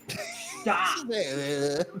stop.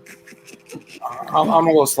 I'm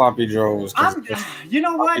gonna go Sloppy Joe's. You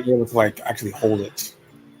know what? Be able to like actually hold it.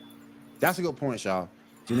 That's a good point, Shaw.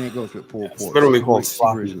 Janae goes with pulled pork. Literally called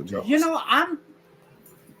Sloppy Joe's. You know,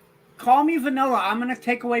 call me vanilla. I'm gonna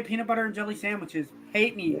take away peanut butter and jelly sandwiches.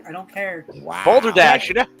 Hate me. I don't care. Wow. Boulder Dash.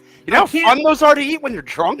 You know how fun those are to eat when you're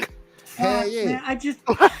drunk? Hell yeah. Man,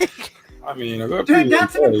 I mean, dude,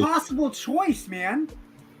 that's an impossible choice, man.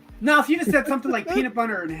 Now, if you just said something like peanut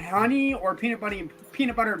butter and honey or peanut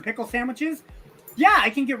butter and pickle sandwiches, yeah, I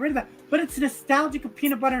can get rid of that. But it's nostalgic of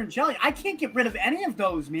peanut butter and jelly. I can't get rid of any of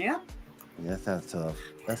those, man. Yeah, that's tough.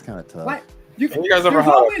 That's kind of tough. What? You guys ever there's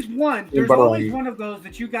had always one. There's always one of those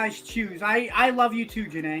that you guys choose. I love you too,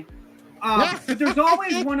 Janae. But there's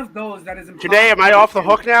always one of those that is impossible. Janae, am I off the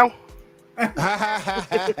hook now?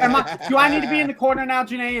 Do I need to be in the corner now,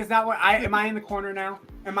 Janae? Is that what am I in the corner now?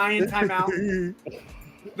 Am I in timeout?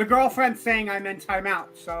 The girlfriend's saying I'm in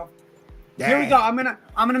timeout, so Here we go. I'm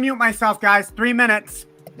gonna mute myself, guys. 3 minutes.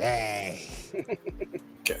 Dang.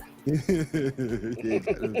 Okay. He ain't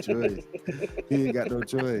got no choice. He ain't got no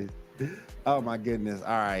choice. Oh my goodness.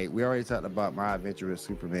 All right. We already talked about My Adventure with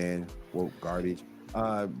Superman. Woke garbage.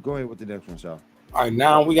 Go ahead with the next one, Shaw. All right,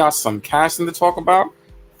 now we got some casting to talk about.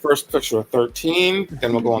 First picture of 13,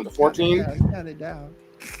 then we'll go on to 14. Count it down.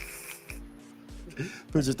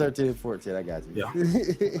 Picture 13 and 14. I got you. Yeah.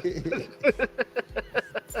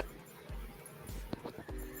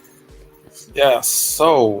 Yeah,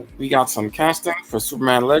 so we got some casting for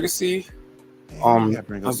Superman Legacy.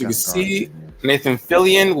 As you can see, Nathan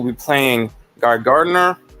Fillion will be playing Guy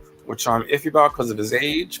Gardner, which I'm iffy about because of his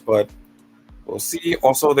age, but we'll see.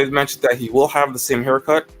 Also, they mentioned that he will have the same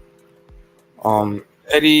haircut.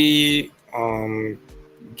 Eddie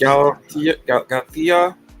Gatia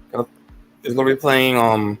is going to be playing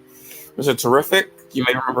Mr. Terrific. You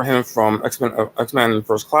may remember him from X-Men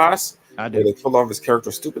First Class. I do. Where they killed off his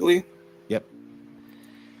character stupidly. Yep.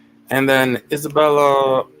 And then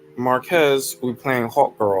Isabella Marquez will be playing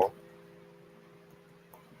Hawk Girl.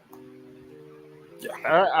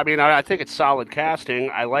 Yeah. I mean, I think it's solid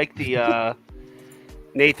casting. I like the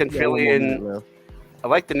Nathan Fillion. I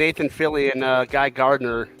like the Nathan Fillion, Guy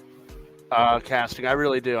Gardner casting. I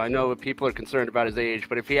really do. I know people are concerned about his age,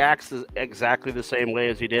 but if he acts exactly the same way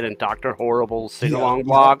as he did in Dr. Horrible's sing-along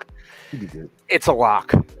vlog, it's a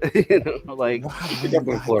lock. You know, like he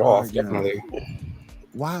definitely pull it off. Definitely.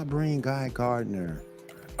 Why bring Guy Gardner?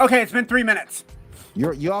 Okay, it's been 3 minutes.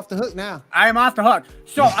 You're off the hook now. I am off the hook.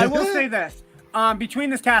 So I will say this: between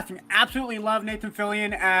this casting, absolutely love Nathan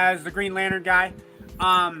Fillion as the Green Lantern guy.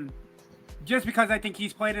 Just because I think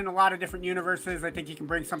he's played in a lot of different universes, I think he can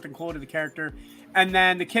bring something cool to the character. And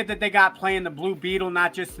then the kid that they got playing the Blue Beetle,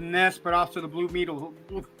 not just in this, but also the Blue Beetle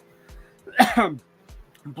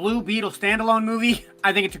standalone movie,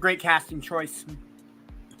 I think it's a great casting choice.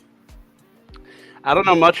 I don't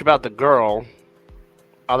know much about the girl,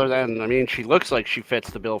 other than, I mean, she looks like she fits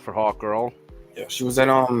the bill for Hawk Girl. Yeah, she was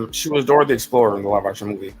Dora the Explorer in the live-action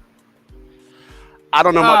movie. I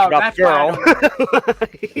don't know much about the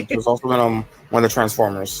girl. She was also in one of the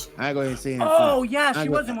Transformers. I ain't gonna say. Oh yeah, she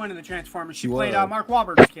was in one of the Transformers. She played Mark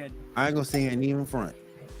Wahlberg's kid. I ain't gonna say it even front.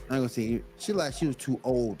 I ain't gonna say she was too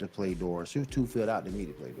old to play Dora. She was too filled out to me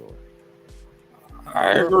to play Dora.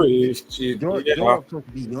 I agree. Dora's supposed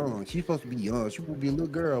to be young. She's supposed to be young. She's supposed to be a little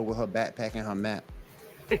girl with her backpack and her map.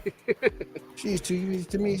 She's too.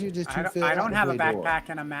 To me, she's just too filled out. I don't have a backpack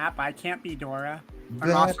Dora. and a map. I can't be Dora.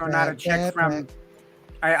 I'm also not a chick from.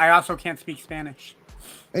 I also can't speak Spanish.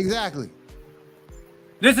 Exactly.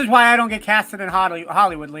 This is why I don't get casted in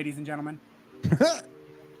Hollywood, ladies and gentlemen.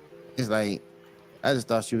 It's like I just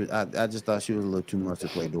thought she was. I just thought she was a little too much to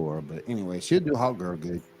play Dora. But anyway, she'll do Hawk Girl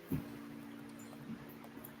good.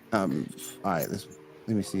 All right. Let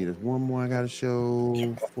me see. There's one more I gotta show.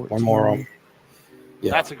 14. One more.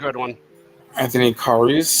 Yeah, that's a good one. Anthony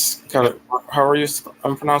Carius. How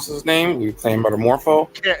you pronounce his name? We play him by the Morpho.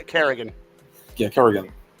 Kerrigan. Yeah, Kerrigan.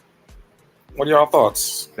 What are y'all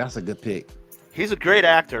thoughts? That's a good pick. He's a great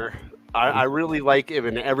actor. I really like him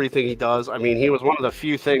in everything he does. I mean, he was one of the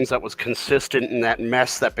few things that was consistent in that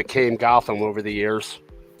mess that became Gotham over the years.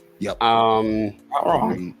 Yep. Not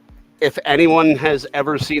wrong. If anyone has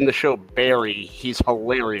ever seen the show Barry, he's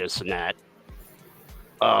hilarious in that.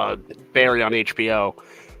 Barry on HBO.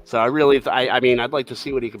 So I mean, I'd like to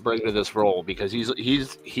see what he could bring to this role because he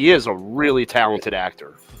is a really talented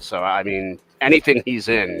actor. So I mean, anything he's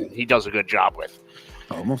in, he does a good job with.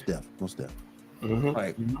 Oh, most def. Mm-hmm. All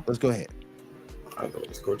right, let's go ahead. All right,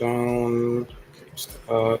 let's go down.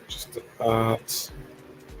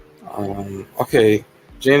 Okay.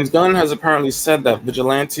 James Gunn has apparently said that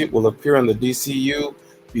Vigilante will appear in the DCU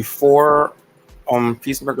before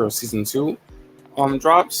Peacemaker Season 2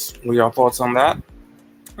 drops. What are your thoughts on that?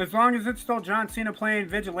 As long as it's still John Cena playing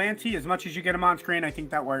Vigilante, as much as you get him on screen, I think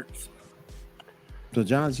that works. So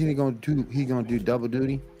John Cena gonna do double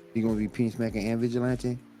duty? He gonna be Peacemaker and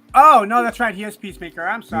Vigilante? Oh no, that's right. He is Peacemaker.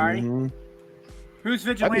 I'm sorry. Mm-hmm. Who's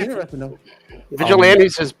Vigilante? Though.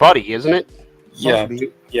 Vigilante's his buddy, isn't it? Yeah,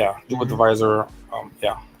 do with the visor.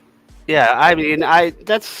 Yeah, I mean,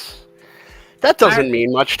 that doesn't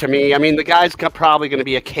mean much to me. I mean, the guy's probably going to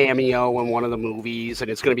be a cameo in one of the movies,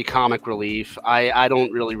 and it's going to be comic relief. I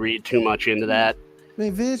don't really read too much into that. I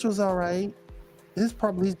mean, Vig was all right. His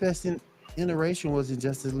best iteration was in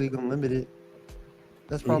Justice League Unlimited.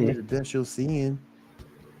 That's probably the best you'll see in.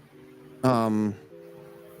 All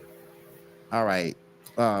right.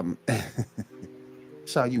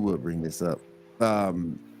 Shaw, you would bring this up.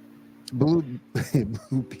 Blue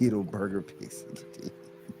Beetle Burger Pizza.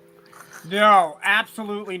 No,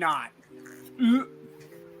 absolutely not.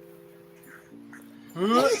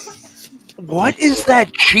 What is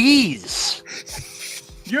that cheese?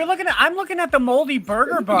 I'm looking at the moldy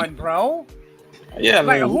burger bun, bro. Yeah,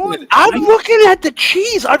 Like, I'm looking at the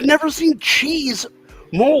cheese. I've never seen cheese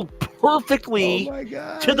mold perfectly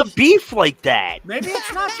to the beef like that. Maybe it's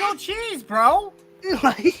nacho cheese, bro.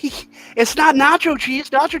 It's not nacho cheese.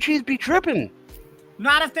 Nacho cheese be tripping.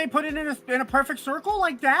 Not if they put it in a perfect circle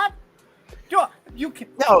like that. Dude,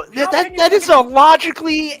 No, that is a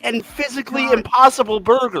logically and physically impossible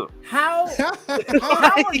burger. How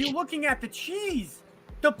are you looking at the cheese?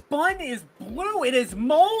 The bun is blue. It is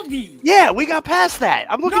moldy. Yeah, we got past that.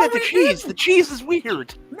 I'm looking at the cheese. Didn't. The cheese is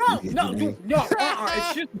weird. No.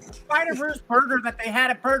 It's just Spider-Verse burger that they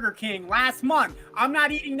had at Burger King last month. I'm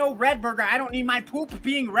not eating no red burger. I don't need my poop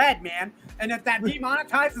being red, man. And if that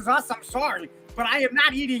demonetizes us, I'm sorry. But I am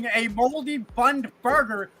not eating a moldy bunned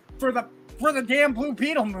burger for the damn Blue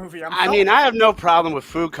Beetle movie. I mean, I have no problem with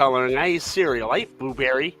food coloring. I eat cereal. I eat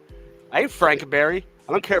blueberry. I eat Frankenberry.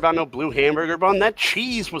 I don't care about no blue hamburger bun. That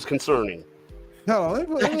cheese was concerning. No,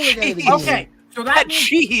 okay. So that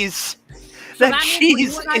cheese. When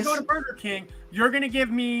you and I go to Burger King, you're gonna give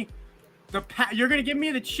me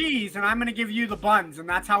the cheese, and I'm gonna give you the buns, and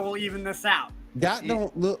that's how we'll even this out. That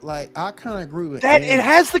don't look like. I kind of agree with that. It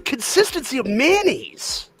has the consistency of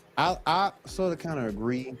mayonnaise. I sort of kind of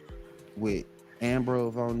agree with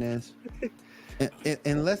Ambrose on this,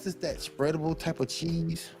 unless it's that spreadable type of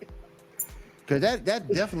cheese. Because that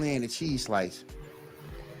definitely ain't a cheese slice.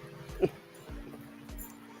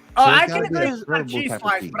 I can agree with a cheese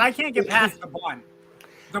slice, but I can't get past the bun.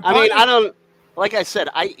 I don't. Like I said,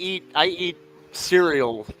 I eat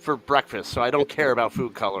cereal for breakfast, so I don't care about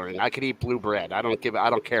food coloring. I could eat blue bread. I don't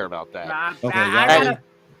care about that.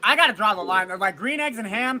 I gotta draw the line. Like green eggs and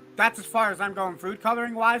ham, that's as far as I'm going food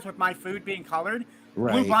coloring wise, with my food being colored.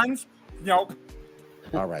 Right. Blue buns, nope.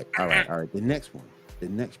 All right. The next one, the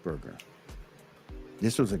next burger.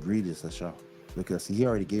 This was egregious, y'all, because he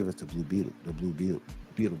already gave us the Blue Beetle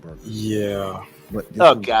burger. Yeah. But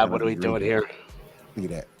oh God, what are we doing here? Look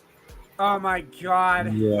at that. Oh my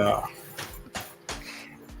God. Yeah.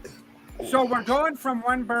 So we're going from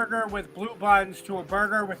one burger with blue buns to a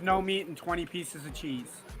burger with no meat and 20 pieces of cheese.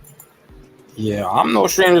 Yeah, I'm no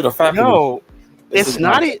stranger to the fact. No, it's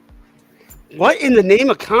not it. What in the name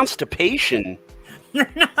of constipation? You're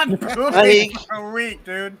not pooping for a week,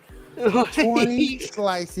 dude. 20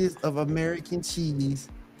 slices of American cheese,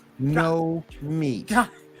 no meat.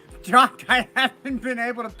 John, I haven't been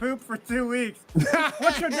able to poop for 2 weeks.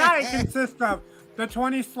 What's your diet consist of? The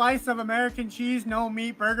 20 slice of American cheese, no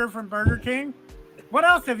meat burger from Burger King? What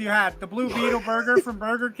else have you had? The Blue Beetle burger from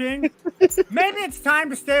Burger King? Maybe it's time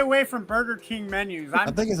to stay away from Burger King menus.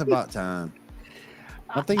 I think it's about time.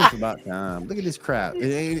 Look at this crap.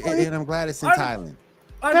 And I'm glad it's in Thailand.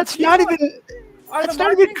 That's not even... Are the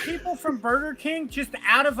marketing people from Burger King just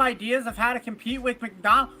out of ideas of how to compete with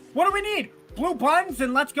McDonald's? What do we need? Blue buns,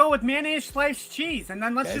 and let's go with mayonnaise sliced cheese, and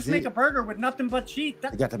then let's make a burger with nothing but cheese.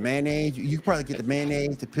 You got the mayonnaise. You can probably get the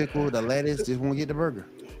mayonnaise, the pickle, the lettuce. Just won't get the burger.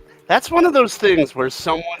 That's one of those things where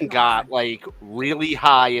someone got like really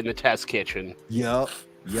high in the test kitchen. Yup.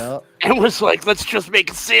 And was like, let's just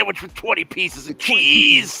make a sandwich with 20 pieces of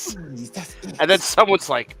cheese. And then someone's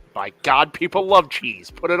like, by God, people love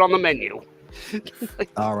cheese. Put it on the menu.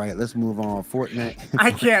 All right, let's move on. Fortnite.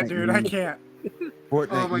 I can't, dude. I can't. Fortnite.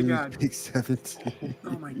 Oh my God. Pick 17.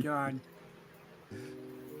 Oh my God.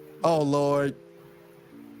 Oh Lord.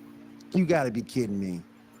 You gotta be kidding me.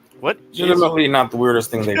 What? Legitimately not the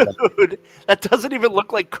weirdest thing they've done. Dude, that doesn't even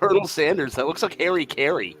look like Colonel Sanders. That looks like Harry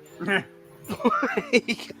Carey.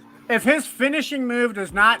 If his finishing move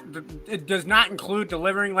does not include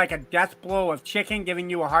delivering like a death blow of chicken giving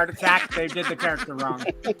you a heart attack, they did the character wrong.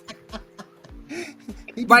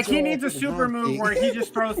 He needs a super move where he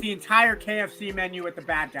just throws the entire KFC menu at the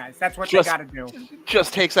bad guys. That's what they got to do.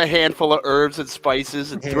 Just takes a handful of herbs and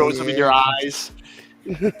spices and throws them in your eyes.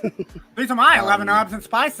 These are my 11 herbs and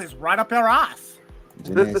spices right up your ass.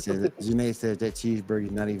 Janae says that cheeseburger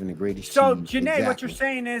is not even the greatest So, cheese. Janae, exactly. What you're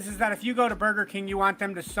saying is that if you go to Burger King, you want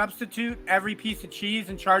them to substitute every piece of cheese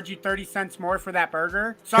and charge you 30 cents more for that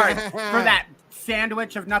burger? Sorry, for that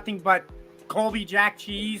sandwich of nothing but Colby Jack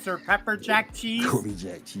cheese or pepper jack cheese? Colby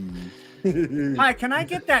Jack cheese. Hi, can I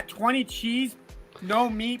get that 20 cheese, no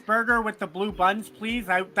meat burger with the blue buns, please?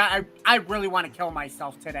 I really want to kill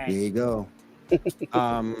myself today. There you go.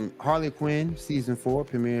 Harley Quinn season 4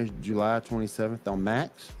 premieres July 27th on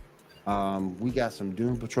Max. We got some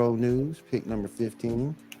Doom Patrol news. Pick number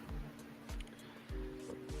 15.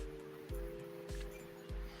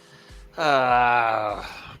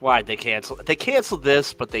 Why'd they cancel? They canceled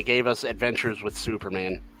this, but they gave us Adventures with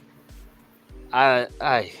Superman. I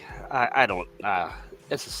don't.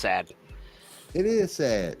 This is sad. It is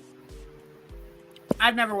sad.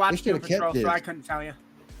 I've never watched Doom Patrol, so I couldn't tell you.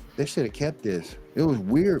 They should have kept this. It was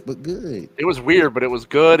weird, but good. It was weird, but it was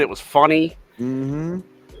good. It was funny. Mm-hmm.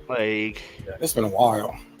 Like, it's been a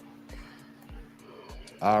while.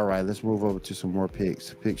 All right, let's move over to some more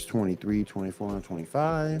picks. Picks 23, 24, and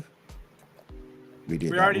 25.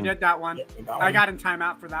 We already did that one. I got in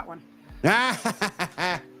timeout for that one.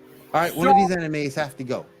 All right, one of these animes have to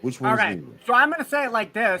go. Which one? All right, so I'm going to say it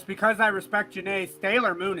like this because I respect Janae.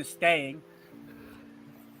 Sailor Moon is staying.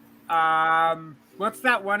 What's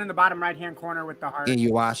that one in the bottom right-hand corner with the heart?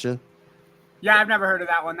 Inuyasha. Yeah, I've never heard of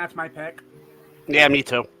that one. That's my pick. Yeah, me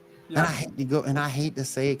too. Yeah. And I hate to go, and I hate to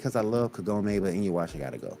say it because I love Kagome, but Inuyasha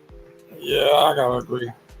got to go. Yeah, I gotta agree.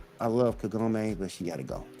 I love Kagome, but she got to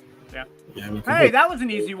go. Yeah. Hey, that was an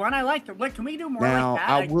easy one. I liked it. Like, can we do more now, like that?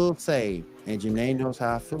 I will say, and Janae knows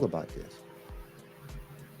how I feel about this.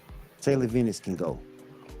 Sailor Venus can go.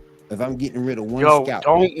 If I'm getting rid of one scout.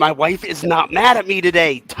 Don't. My wife is not mad at me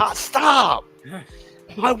today. Stop.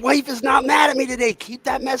 My wife is not mad at me today. Keep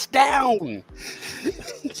that mess down.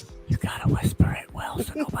 You gotta whisper it well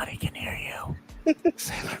so nobody can hear you.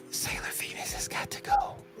 Sailor Venus has got to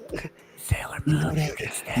go. Sailor Moon, you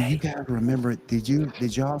can stay. You gotta remember. Did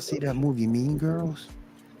y'all see that movie Mean Girls?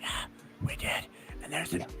 Yeah, we did. And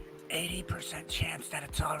there's an 80% chance that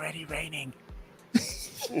it's already raining.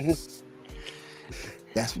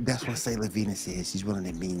 That's what Sailor Venus is. She's one of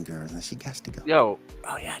the mean girls, and she got to go. Yo.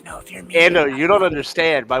 Oh yeah, no. If you're mean. Ando, you don't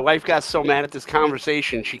understand. My wife got so mad at this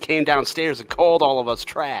conversation, she came downstairs and called all of us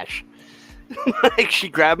trash. Like, she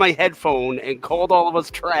grabbed my headphone and called all of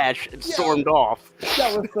us trash and stormed off.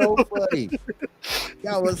 That was so funny.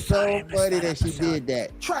 That was so funny that she did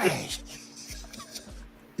that. Trash.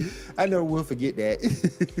 I know we'll forget that.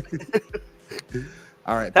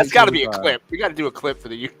 All right. That's got to be a clip. We got to do a clip for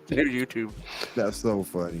the new YouTube. That's so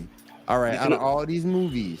funny. All right. Out of all these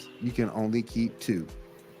movies, you can only keep 2.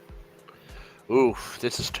 Oof,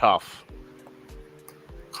 this is tough.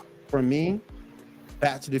 For me,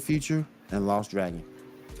 Back to the Future and Lost Dragon.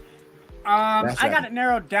 I got it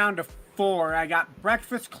narrowed down to 4. I got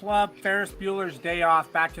Breakfast Club, Ferris Bueller's Day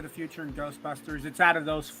Off, Back to the Future, and Ghostbusters. It's out of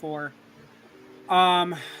those 4.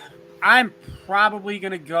 I'm probably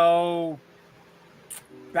gonna go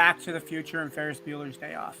Back to the Future and Ferris Bueller's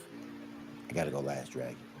Day Off. I gotta go Last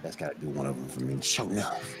Dragon. That's gotta be one of them for me. Show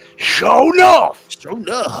enough. I'm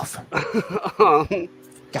gonna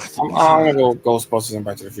go Ghostbusters and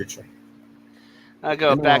Back to the Future. I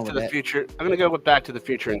go Back to the Future. I'm gonna go with Back to the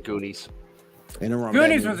Future and Goonies.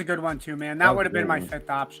 Goonies was a good one too, man. That would have been my 5th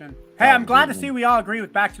option. Hey, I'm glad to see we all agree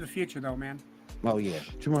with Back to the Future, though, man. Oh yeah,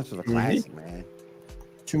 too much of a classic, man.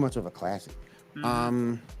 Too much of a classic.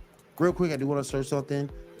 Real quick, I do want to search something.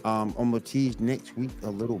 I'm gonna tease next week a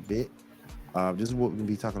little bit. This is what we're gonna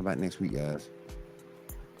be talking about next week, guys.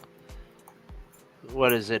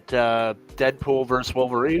 What is it? Deadpool versus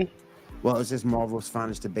Wolverine? Well, it's just Marvel's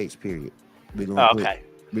finest debates. Period. We're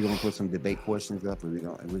gonna put some debate questions up, and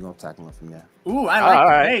we're gonna tackle them from there. Ooh, I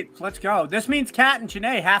like debates. Let's go. This means Kat and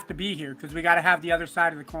Janae have to be here because we got to have the other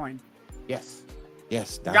side of the coin. Yes.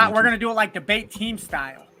 We're gonna do it like debate team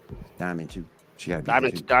style. Diamond too. She gotta be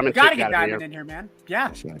Diamond. Gotta get Diamond in here, man.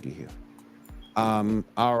 Yeah. She gotta be here.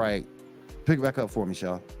 All right. Pick it back up for me,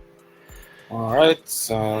 Shaw. All right.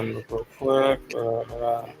 So real quick.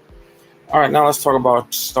 All right. Now let's talk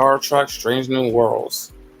about Star Trek: Strange New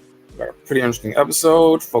Worlds. We got a pretty interesting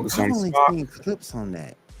episode focusing on Spock. I've only seen clips on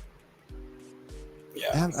that.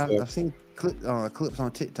 Yeah. I've seen clips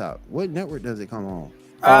on TikTok. What network does it come on?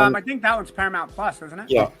 I think that one's Paramount Plus, isn't it?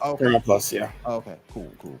 Yeah. Okay. Paramount Plus. Yeah. Okay. Cool.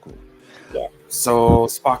 Yeah. So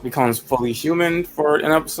Spock becomes fully human for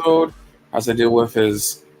an episode, has to deal with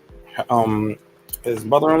his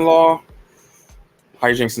mother-in-law.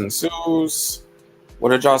 Hijinks ensues.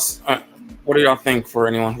 What do y'all think for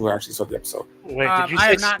anyone who actually saw the episode? Wait, I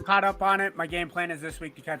have not caught up on it. My game plan is this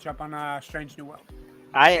week to catch up on Strange New World.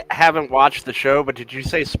 I haven't watched the show, but did you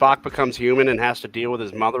say Spock becomes human and has to deal with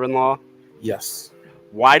his mother-in-law? Yes.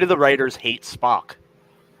 Why do the writers hate Spock?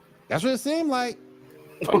 That's what it seemed like.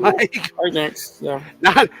 Hijinks. Yeah.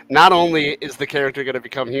 Not only is the character going to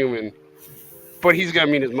become human, but he's going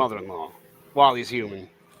to meet his mother-in-law while he's human.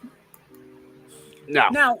 No.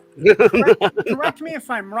 Now, correct me if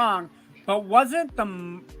I'm wrong, but wasn't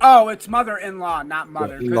it's mother-in-law, not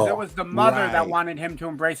mother, because it was the mother that wanted him to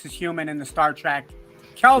embrace his human in the Star Trek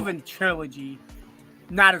Kelvin trilogy,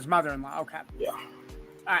 not his mother-in-law. Okay. Yeah. All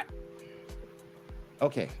right.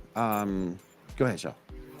 Okay. Go ahead, Shaw.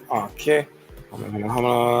 Okay. All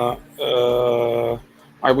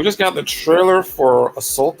right, we just got the trailer for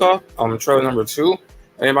Ahsoka. Trailer number 2.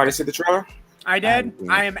 Anybody see the trailer? I did.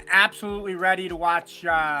 I am absolutely ready to watch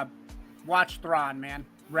Thrawn, man.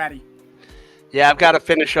 Ready. Yeah, I've got to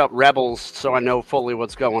finish up Rebels so I know fully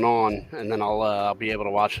what's going on, and then I'll be able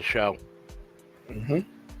to watch the show. Mm-hmm.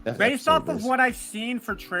 Based off of what I've seen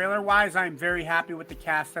for trailer-wise, I'm very happy with the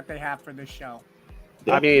cast that they have for this show.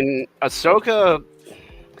 I mean, Ahsoka,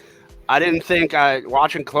 I didn't think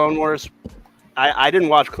watching Clone Wars, I didn't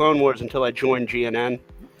watch Clone Wars until I joined GNN,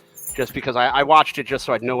 just because I watched it just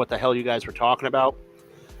so I'd know what the hell you guys were talking about.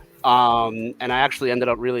 And I actually ended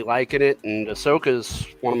up really liking it, and Ahsoka's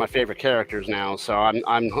one of my favorite characters now. So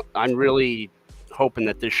I'm really hoping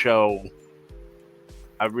that this show.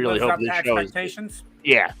 I really hope this show is.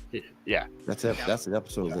 Yeah. That's an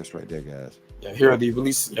episode list right there, guys. Yeah, here are the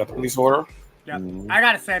release order. Yeah, I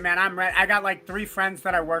gotta say, man, I'm ready. I got like 3 friends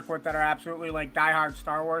that I work with that are absolutely like diehard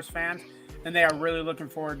Star Wars fans, and they are really looking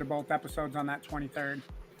forward to both episodes on that 23rd.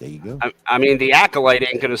 There you go. I mean, the Acolyte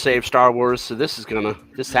ain't gonna save Star Wars, so this has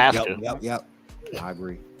to. Yep. I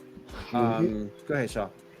agree. Go ahead, Shaw.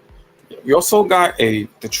 We also got the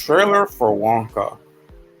trailer for Wonka.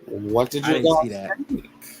 What did you see that?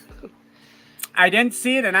 I didn't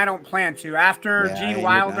see it, and I don't plan to. After Gene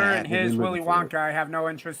Wilder and his Willy Wonka, I have no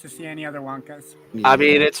interest to see any other Wonkas. I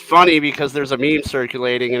mean, it's funny because there's a meme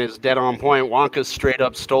circulating, and it's dead on point. Wonka straight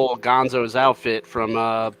up stole Gonzo's outfit from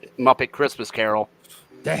Muppet Christmas Carol.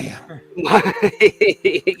 Damn.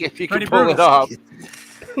 If you can pull it up.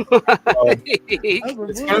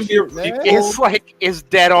 It's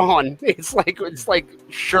dead on. It's like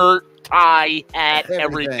shirt, tie, hat,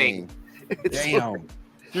 everything. Damn.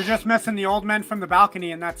 You're just missing the old men from the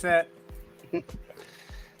balcony, and that's it.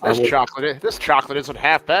 This chocolate isn't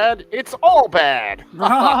half bad. It's all bad.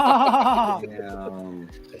 All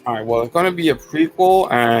right. Well, it's going to be a prequel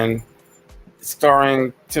and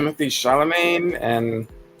starring Timothy Chalamet, and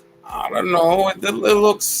I don't know. It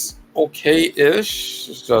looks okay-ish.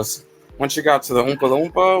 It's just once you got to the Oompa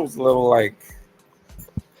Loompa, it was a little like,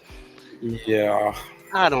 yeah.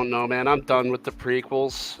 I don't know, man. I'm done with the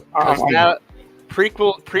prequels. Now,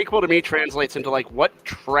 prequel to me translates into like, what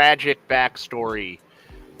tragic backstory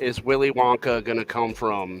is Willy Wonka gonna come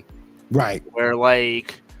from? Right. Where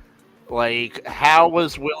like how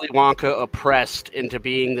was Willy Wonka oppressed into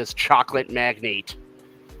being this chocolate magnate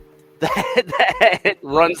that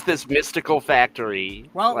runs this mystical factory?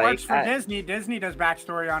 Well, it works for Disney. Disney does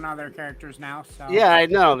backstory on other characters now. So yeah, I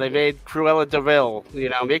know. They made Cruella de Vil.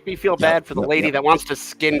 Make me feel bad for the lady that wants to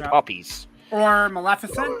skin puppies. Or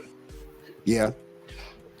Maleficent. Yeah.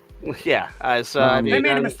 Yeah. They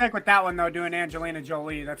made a mistake with that one, though, doing Angelina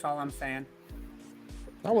Jolie. That's all I'm saying.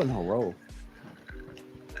 That wasn't her role.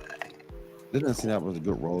 Didn't see that was a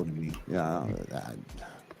good role to me. Yeah.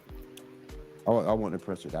 I wasn't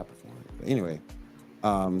impressed with that performance. But anyway,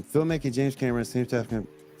 filmmaker James Cameron seems to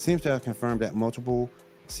have confirmed that multiple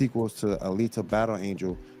sequels to Alita Battle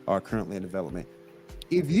Angel are currently in development.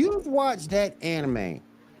 If you've watched that anime,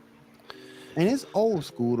 and it's old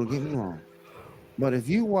school, don't get me wrong, but if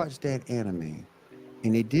you watch that anime,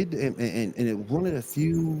 and it did, and it was one of the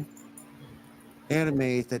few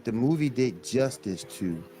animes that the movie did justice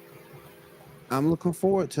to, I'm looking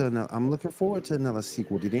forward to another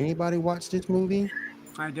sequel. Did anybody watch this movie?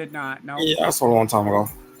 I did not. No. Yeah, I saw it a long time ago.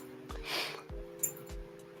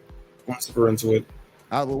 I'm super into it.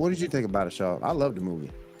 What did you think about it, Shaw? I love the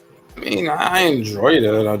movie. I mean, I enjoyed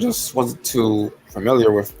it. I just wasn't too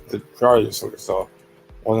familiar with the prior, so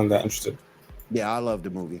wasn't that interested. Yeah, I love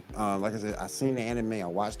the movie. Like I said, I seen the anime. I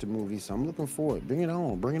watched the movie, so I'm looking forward. Bring it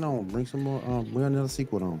on. Bring some more. Bring another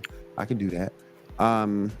sequel on. I can do that.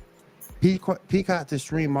 Peacock to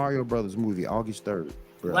stream Mario Brothers movie August 3rd.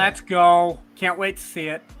 Bro. Let's go! Can't wait to see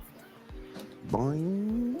it.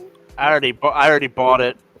 Boing. I already bought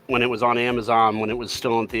it when it was on Amazon when it was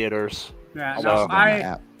still in theaters. Yeah, so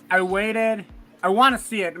I waited. I want to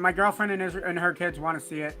see it. My girlfriend and her kids want to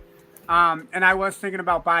see it. And I was thinking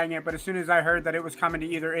about buying it, but as soon as I heard that it was coming to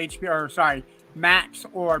either Max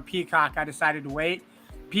or Peacock, I decided to wait.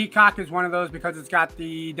 Peacock is one of those because it's got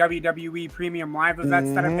the WWE Premium Live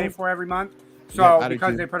events that I pay for every month. So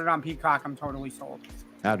because they put it on Peacock, I'm totally sold.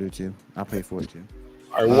 I'll do too. I'll pay for it too.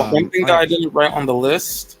 All right, one thing that I didn't write on the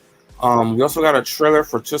list, we also got a trailer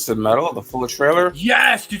for Twisted Metal, the full trailer.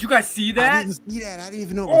 Yes! Did you guys see that? I didn't see that. I didn't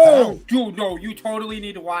even know it was out. Dude, no, you totally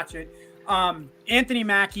need to watch it. Anthony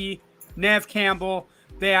Mackie, Nev Campbell,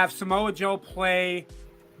 they have Samoa Joe play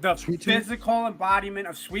the physical embodiment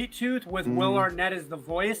of Sweet Tooth with Will Arnett as the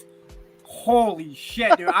voice. Holy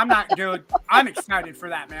shit, dude. I'm excited for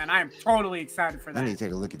that, man. I am totally excited for that. I need to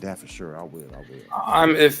take a look at that for sure. I will.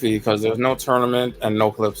 I'm iffy because there's no tournament and no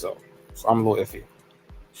Calypso. So I'm a little iffy.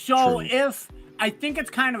 So I think it's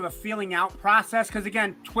kind of a feeling out process because,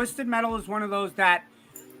 again, Twisted Metal is one of those that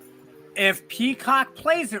if Peacock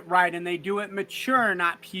plays it right and they do it mature,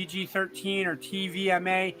 not PG-13 or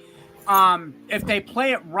TVMA, if they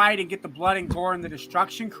play it right and get the blood and gore and the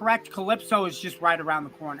destruction correct, Calypso is just right around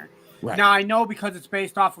the corner. Right. Now, I know because it's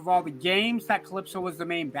based off of all the games that Calypso was the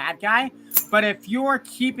main bad guy, but if you're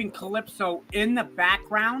keeping Calypso in the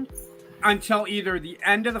background until either the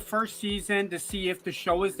end of the first season to see if the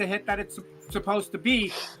show is the hit that it's supposed to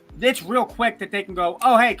be, it's real quick that they can go,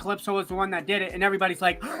 oh, hey, Calypso is the one that did it, and everybody's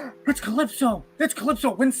like, oh, it's Calypso. It's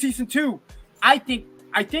Calypso. When's season 2? I think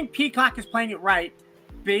Peacock is playing it right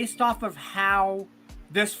based off of how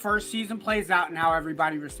this first season plays out and how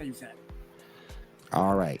everybody receives it.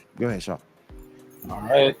 All right. Go ahead, Shaw. All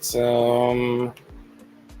right.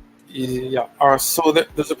 Yeah. So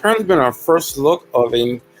there's apparently been a first look of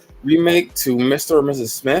a remake to Mr. and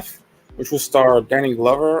Mrs. Smith, which will star Danny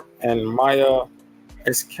Glover and Maya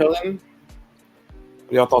Eskillen.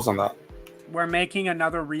 What are your thoughts on that? We're making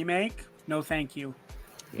another remake? No, thank you.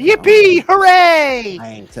 Yippee! Hooray! I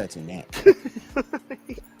ain't touching that.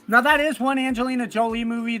 Now, that is one Angelina Jolie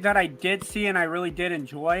movie that I did see and I really did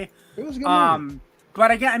enjoy. It was a good movie. But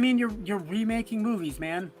again, I mean, you're remaking movies,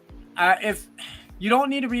 man. If you don't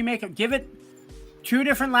need to remake it, give it 2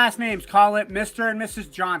 different last names. Call it Mr. and Mrs.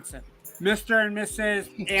 Johnson, Mr. and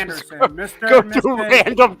Mrs. Anderson, Mr. and Go Mrs.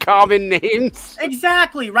 random common names.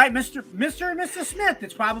 Exactly, right? Mr. and Mrs. Smith.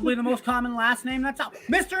 It's probably the most common last name that's out.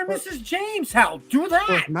 Mr. and Mrs. James. Hell, do that.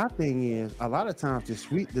 But my thing is, a lot of times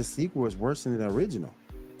the sequel is worse than the original.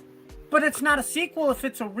 But it's not a sequel if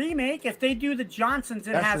it's a remake. If they do the Johnsons,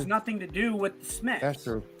 it has nothing to do with the Smiths. That's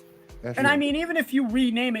true. I mean, even if you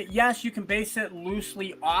rename it, yes, you can base it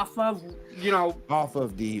loosely off of, off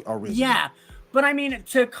of the original. Yeah. But I mean,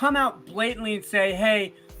 to come out blatantly and say,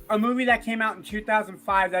 hey, a movie that came out in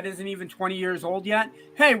 2005 that isn't even 20 years old yet,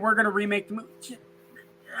 hey, we're going to remake the movie.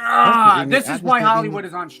 This is why Hollywood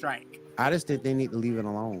is on strike. I just think they need to leave it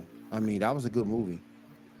alone. I mean, that was a good movie.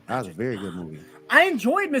 That was a very good movie. I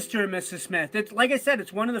enjoyed Mr. and Mrs. Smith. It's like I said,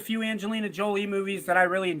 it's one of the few Angelina Jolie movies that I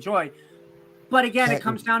really enjoy. But again, it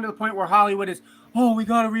comes down to the point where Hollywood is, oh, we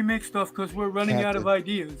got to remake stuff because we're running out of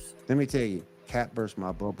ideas. Let me tell you, Kat burst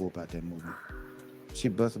my bubble about that movie. She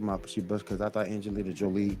busted because I thought Angelina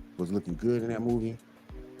Jolie was looking good in that movie.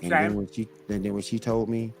 And then when she told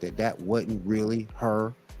me that wasn't really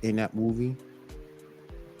her in that movie,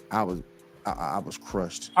 I was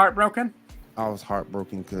crushed. Heartbroken? I was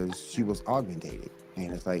heartbroken because she was augmented,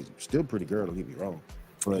 and it's like still pretty girl. Don't get me wrong,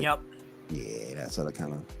 but yeah, that sort of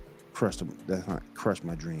kind of crushed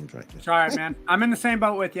my dreams right there. Sorry, man. I'm in the same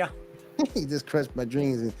boat with you. He just crushed my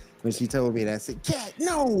dreams, and when she told me that, I said, "Cat,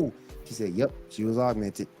 no." She said, "Yep, she was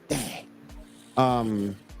augmented." Dang.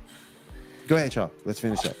 Go ahead, y'all. Let's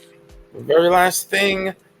finish up. The very last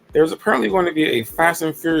thing, there's apparently going to be a Fast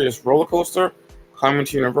and Furious roller coaster coming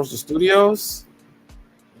to Universal Studios.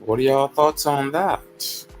 What are y'all thoughts on that?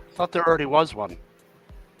 I thought there already was one.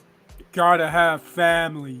 Gotta have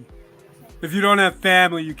family. If you don't have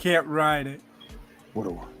family, you can't ride it.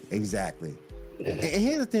 Exactly. And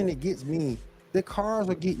here's the thing that gets me. The cars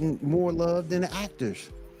are getting more love than the actors.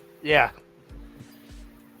 Yeah.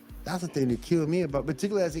 That's the thing that killed me about,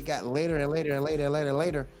 particularly as it got later and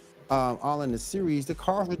later, all in the series, the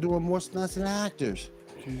cars were doing more stunts than the actors.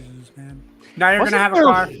 Jesus, man. Now you're going to have a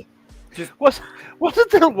car.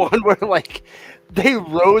 Wasn't there one where like they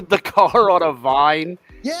rode the car on a vine?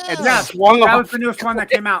 Yeah, and swung that off? Was the newest one that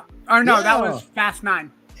came out. Or no, that was Fast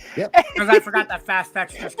 9. Yep. Because I forgot that Fast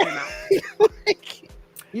X just came out.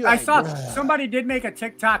 I saw somebody did make a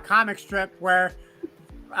TikTok comic strip where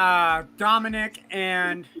Dominic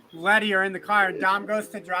and Letty are in the car, and Dom goes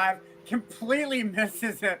to drive, completely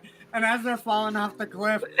misses it, and as they're falling off the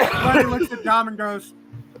cliff, Letty looks at Dom and goes,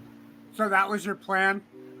 "So that was your plan?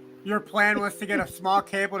 Your plan was to get a small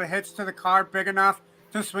cable to hitch to the car big enough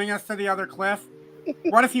to swing us to the other cliff?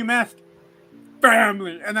 What if you missed?"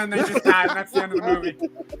 Family, and then they just died, and that's the end of the movie.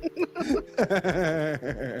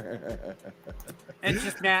 It's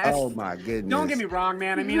just, man. Oh my goodness! Don't get me wrong,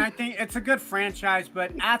 man. I mean, I think it's a good franchise,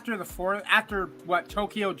 but after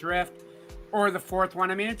Tokyo Drift or the fourth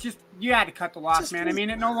one, I mean, it's just you had to cut the loss, man. I mean,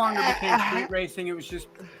 it no longer became street racing; it was just.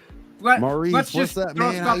 Maurice, let's what's up,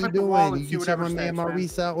 man? How you doing? You check my man sticks,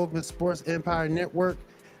 Maurice out over Sports Empire Network.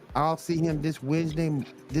 I'll see him this Wednesday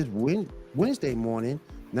morning,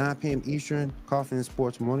 9 p.m. Eastern, Coffee and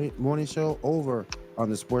Sports morning show over on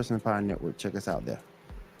the Sports Empire Network. Check us out there.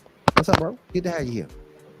 What's up, bro? Good to have you here.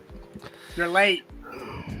 You're late.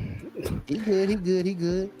 He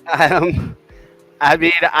good. I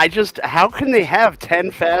mean, how can they have 10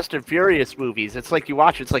 Fast and Furious movies? It's like you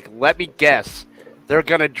watch, it's like, let me guess, they're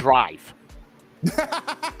gonna drive.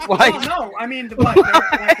 Like, no, I mean, like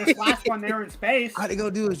this last one, they were in space. All they gonna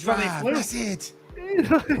do is drive. That's it.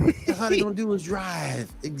 That's all they gonna do is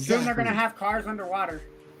drive. Exactly. Soon they're gonna have cars underwater.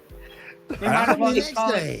 They might as well just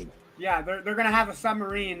call it. Yeah, they're gonna have a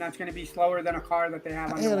submarine that's gonna be slower than a car that they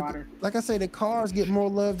have underwater. Like I say, the cars get more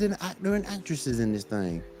love than actresses in this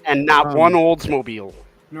thing. And not one Oldsmobile.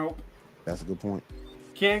 Nope. That's a good point.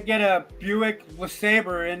 Can't get a Buick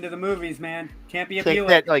LeSabre into the movies, man. Can't be a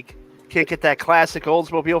Buick. Can't get that classic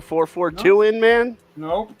Oldsmobile 442 in, man.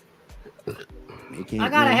 Nope. I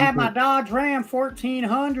gotta have my Dodge Ram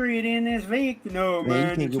 1400 in this vehicle. No,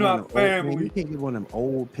 man, it's not family. You can't get one of them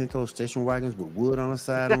old Pinto station wagons with wood on the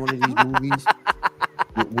side in one of these movies.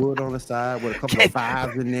 With wood on the side with a couple of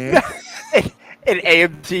fives in there. An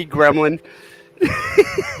AMC Gremlin.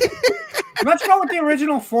 Let's go with the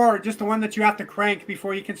original Ford, just the one that you have to crank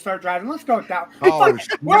before you can start driving. Let's go with that.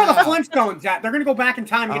 Where are the Flintstones at? They're going to go back in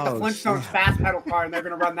time and get the Flintstones fast pedal car, and they're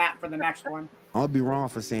going to run that for the next one. I'll be wrong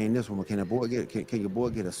for saying this one, but can your boy get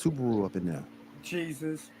a Subaru up in there?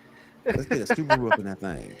 Jesus. Let's get a Subaru up in that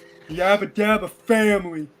thing. Yabba dabba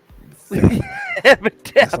family.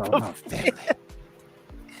 That's all about family.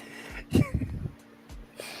 I'm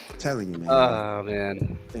telling you, man. Oh,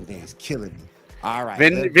 man. That thing's killing me. All right.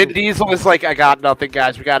 Vin Diesel is like, I got nothing,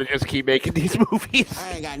 guys. We got to just keep making these movies.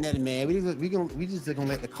 I ain't got nothing, man. We just gonna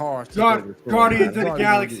let the cars. Guardians of the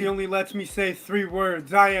Galaxy only lets me say 3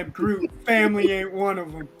 words. I am Groot. Family ain't one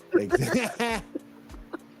of them.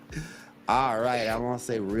 All right. I want to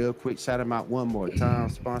say real quick, shout them out one more time.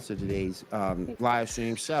 Sponsor today's live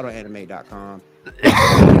stream, shadowanime.com.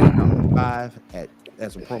 5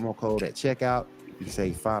 as a promo code at checkout. You can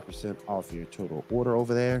save 5% off your total order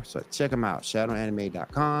over there. So check them out,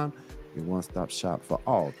 shadowanime.com, your one-stop shop for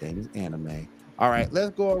all things anime. All right,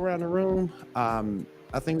 let's go around the room.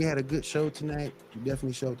 I think we had a good show tonight. We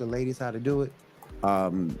definitely showed the ladies how to do it.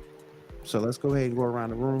 So let's go ahead and go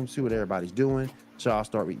around the room, see what everybody's doing. So I'll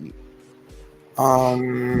start with you.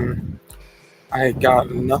 I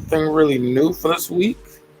got nothing really new for this week.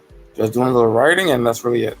 Just doing a little writing, and that's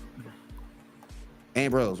really it. And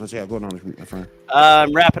bros, what you got going on this week, my friend?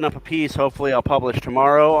 I'm wrapping up a piece. Hopefully, I'll publish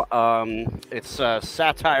tomorrow. It's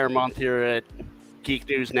satire month here at Geek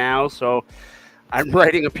News Now, so I'm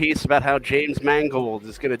writing a piece about how James Mangold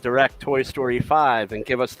is going to direct Toy Story 5 and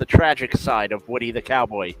give us the tragic side of Woody the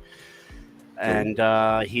Cowboy. And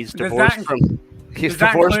he's divorced from. Does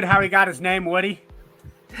that include how he got his name, Woody?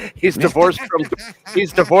 He's divorced from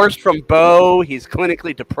Bo. He's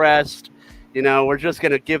clinically depressed. You know, we're just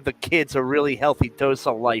going to give the kids a really healthy dose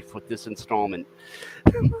of life with this installment.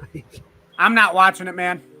 I'm not watching it,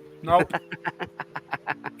 man. Nope.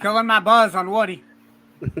 Killing my buzz on Woody.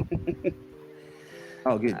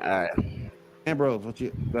 Oh, good. All right. Ambrose, what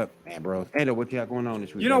you got going on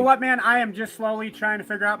this week? You know what, man? I am just slowly trying to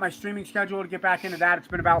figure out my streaming schedule to get back into that. It's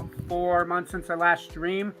been about 4 months since I last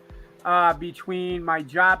streamed. Between my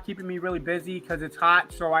job keeping me really busy because it's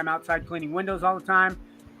hot, so I'm outside cleaning windows all the time.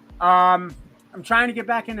 I'm trying to get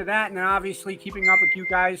back into that, and then obviously keeping up with you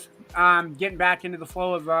guys, getting back into the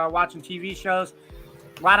flow of watching TV shows.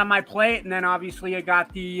 A lot on my plate, and then obviously I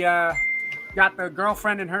got the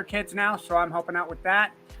girlfriend and her kids now, so I'm helping out with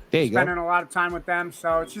that. There you Spending a lot of time with them,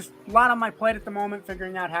 so it's just a lot on my plate at the moment,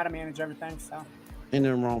 figuring out how to manage everything. So, ain't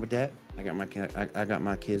nothing wrong with that. I got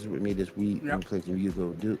my kids with me this week. Yep. I'm playing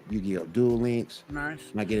Yu-Gi-Oh! Duel Links. Nice.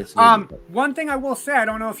 I get it. One thing I will say, I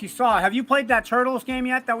don't know if you saw. Have you played that Turtles game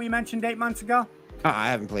yet that we mentioned 8 months ago? I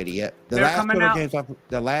haven't played it yet.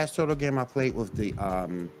 The last Turtle game I played was the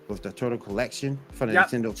Turtle Collection for the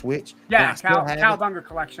Nintendo Switch. Yeah, Cowabunga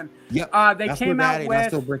Collection. Yep. They came out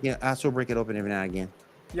with. I still break it open every now and again.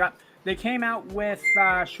 Yep. They came out with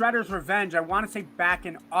Shredder's Revenge. I want to say back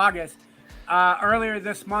in August. Earlier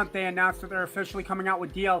this month, they announced that they're officially coming out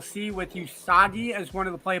with DLC with Usagi as one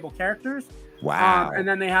of the playable characters. Wow. And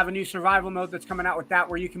then they have a new survival mode that's coming out with that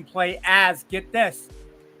where you can play as, get this,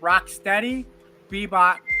 Rocksteady,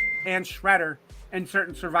 Bebop, and Shredder in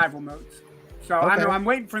certain survival modes. So okay. I'm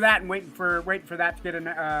waiting for that and waiting for that to get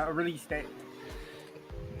a release date.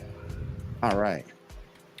 All right.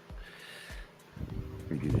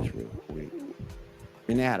 Let me do this real quick.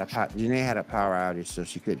 Janae had a power outage, so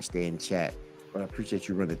she couldn't stay in chat. But I appreciate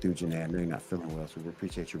you running through, Janae. I know you're not feeling well, so we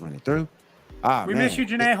appreciate you running through. We miss you,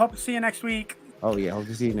 Janae. Hope to see you next week. Oh, yeah. Hope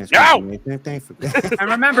to see you next week. Thanks for that. And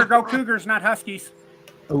remember, go Cougars, not Huskies.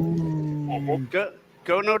 Ooh.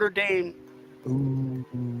 Go Notre Dame. Ooh.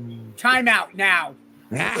 Timeout now.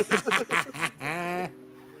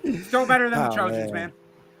 Still better than the Trojans, man.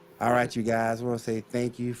 All right, you guys. I want to say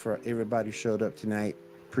thank you for everybody who showed up tonight.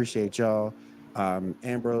 Appreciate y'all.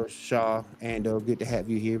 Ambrose, Shaw, Ando, good to have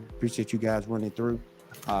you here. Appreciate you guys running through.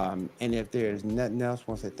 And if there's nothing else,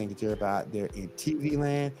 I want to say thank you to everybody out there in TV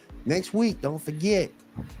land. Next week, don't forget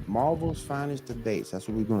Marvel's Finest Debates. That's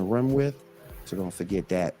what we're going to run with. So don't forget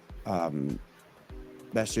that.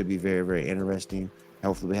 That should be very, very interesting.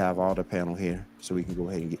 Hopefully we have all the panel here so we can go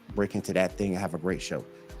ahead and break into that thing and have a great show.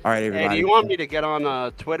 All right, everybody. Hey, do you want me to get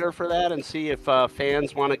on Twitter for that and see if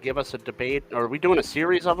fans want to give us a debate? Or are we doing a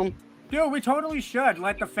series of them? Dude, we totally should.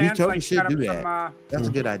 Let the fans set up some... That's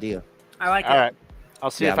a good idea. I like it. All right.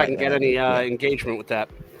 I'll see if I can get any engagement with that.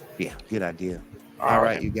 Yeah, good idea. All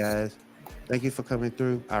right, you guys. Thank you for coming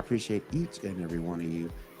through. I appreciate each and every one of you.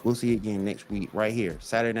 We'll see you again next week right here.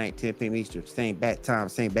 Saturday night, 10 p.m. Eastern. Same bat time,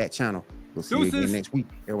 same bat channel. We'll see you again next week.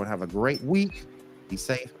 Everyone have a great week. Be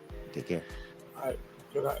safe. Take care. All right.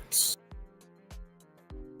 Good night.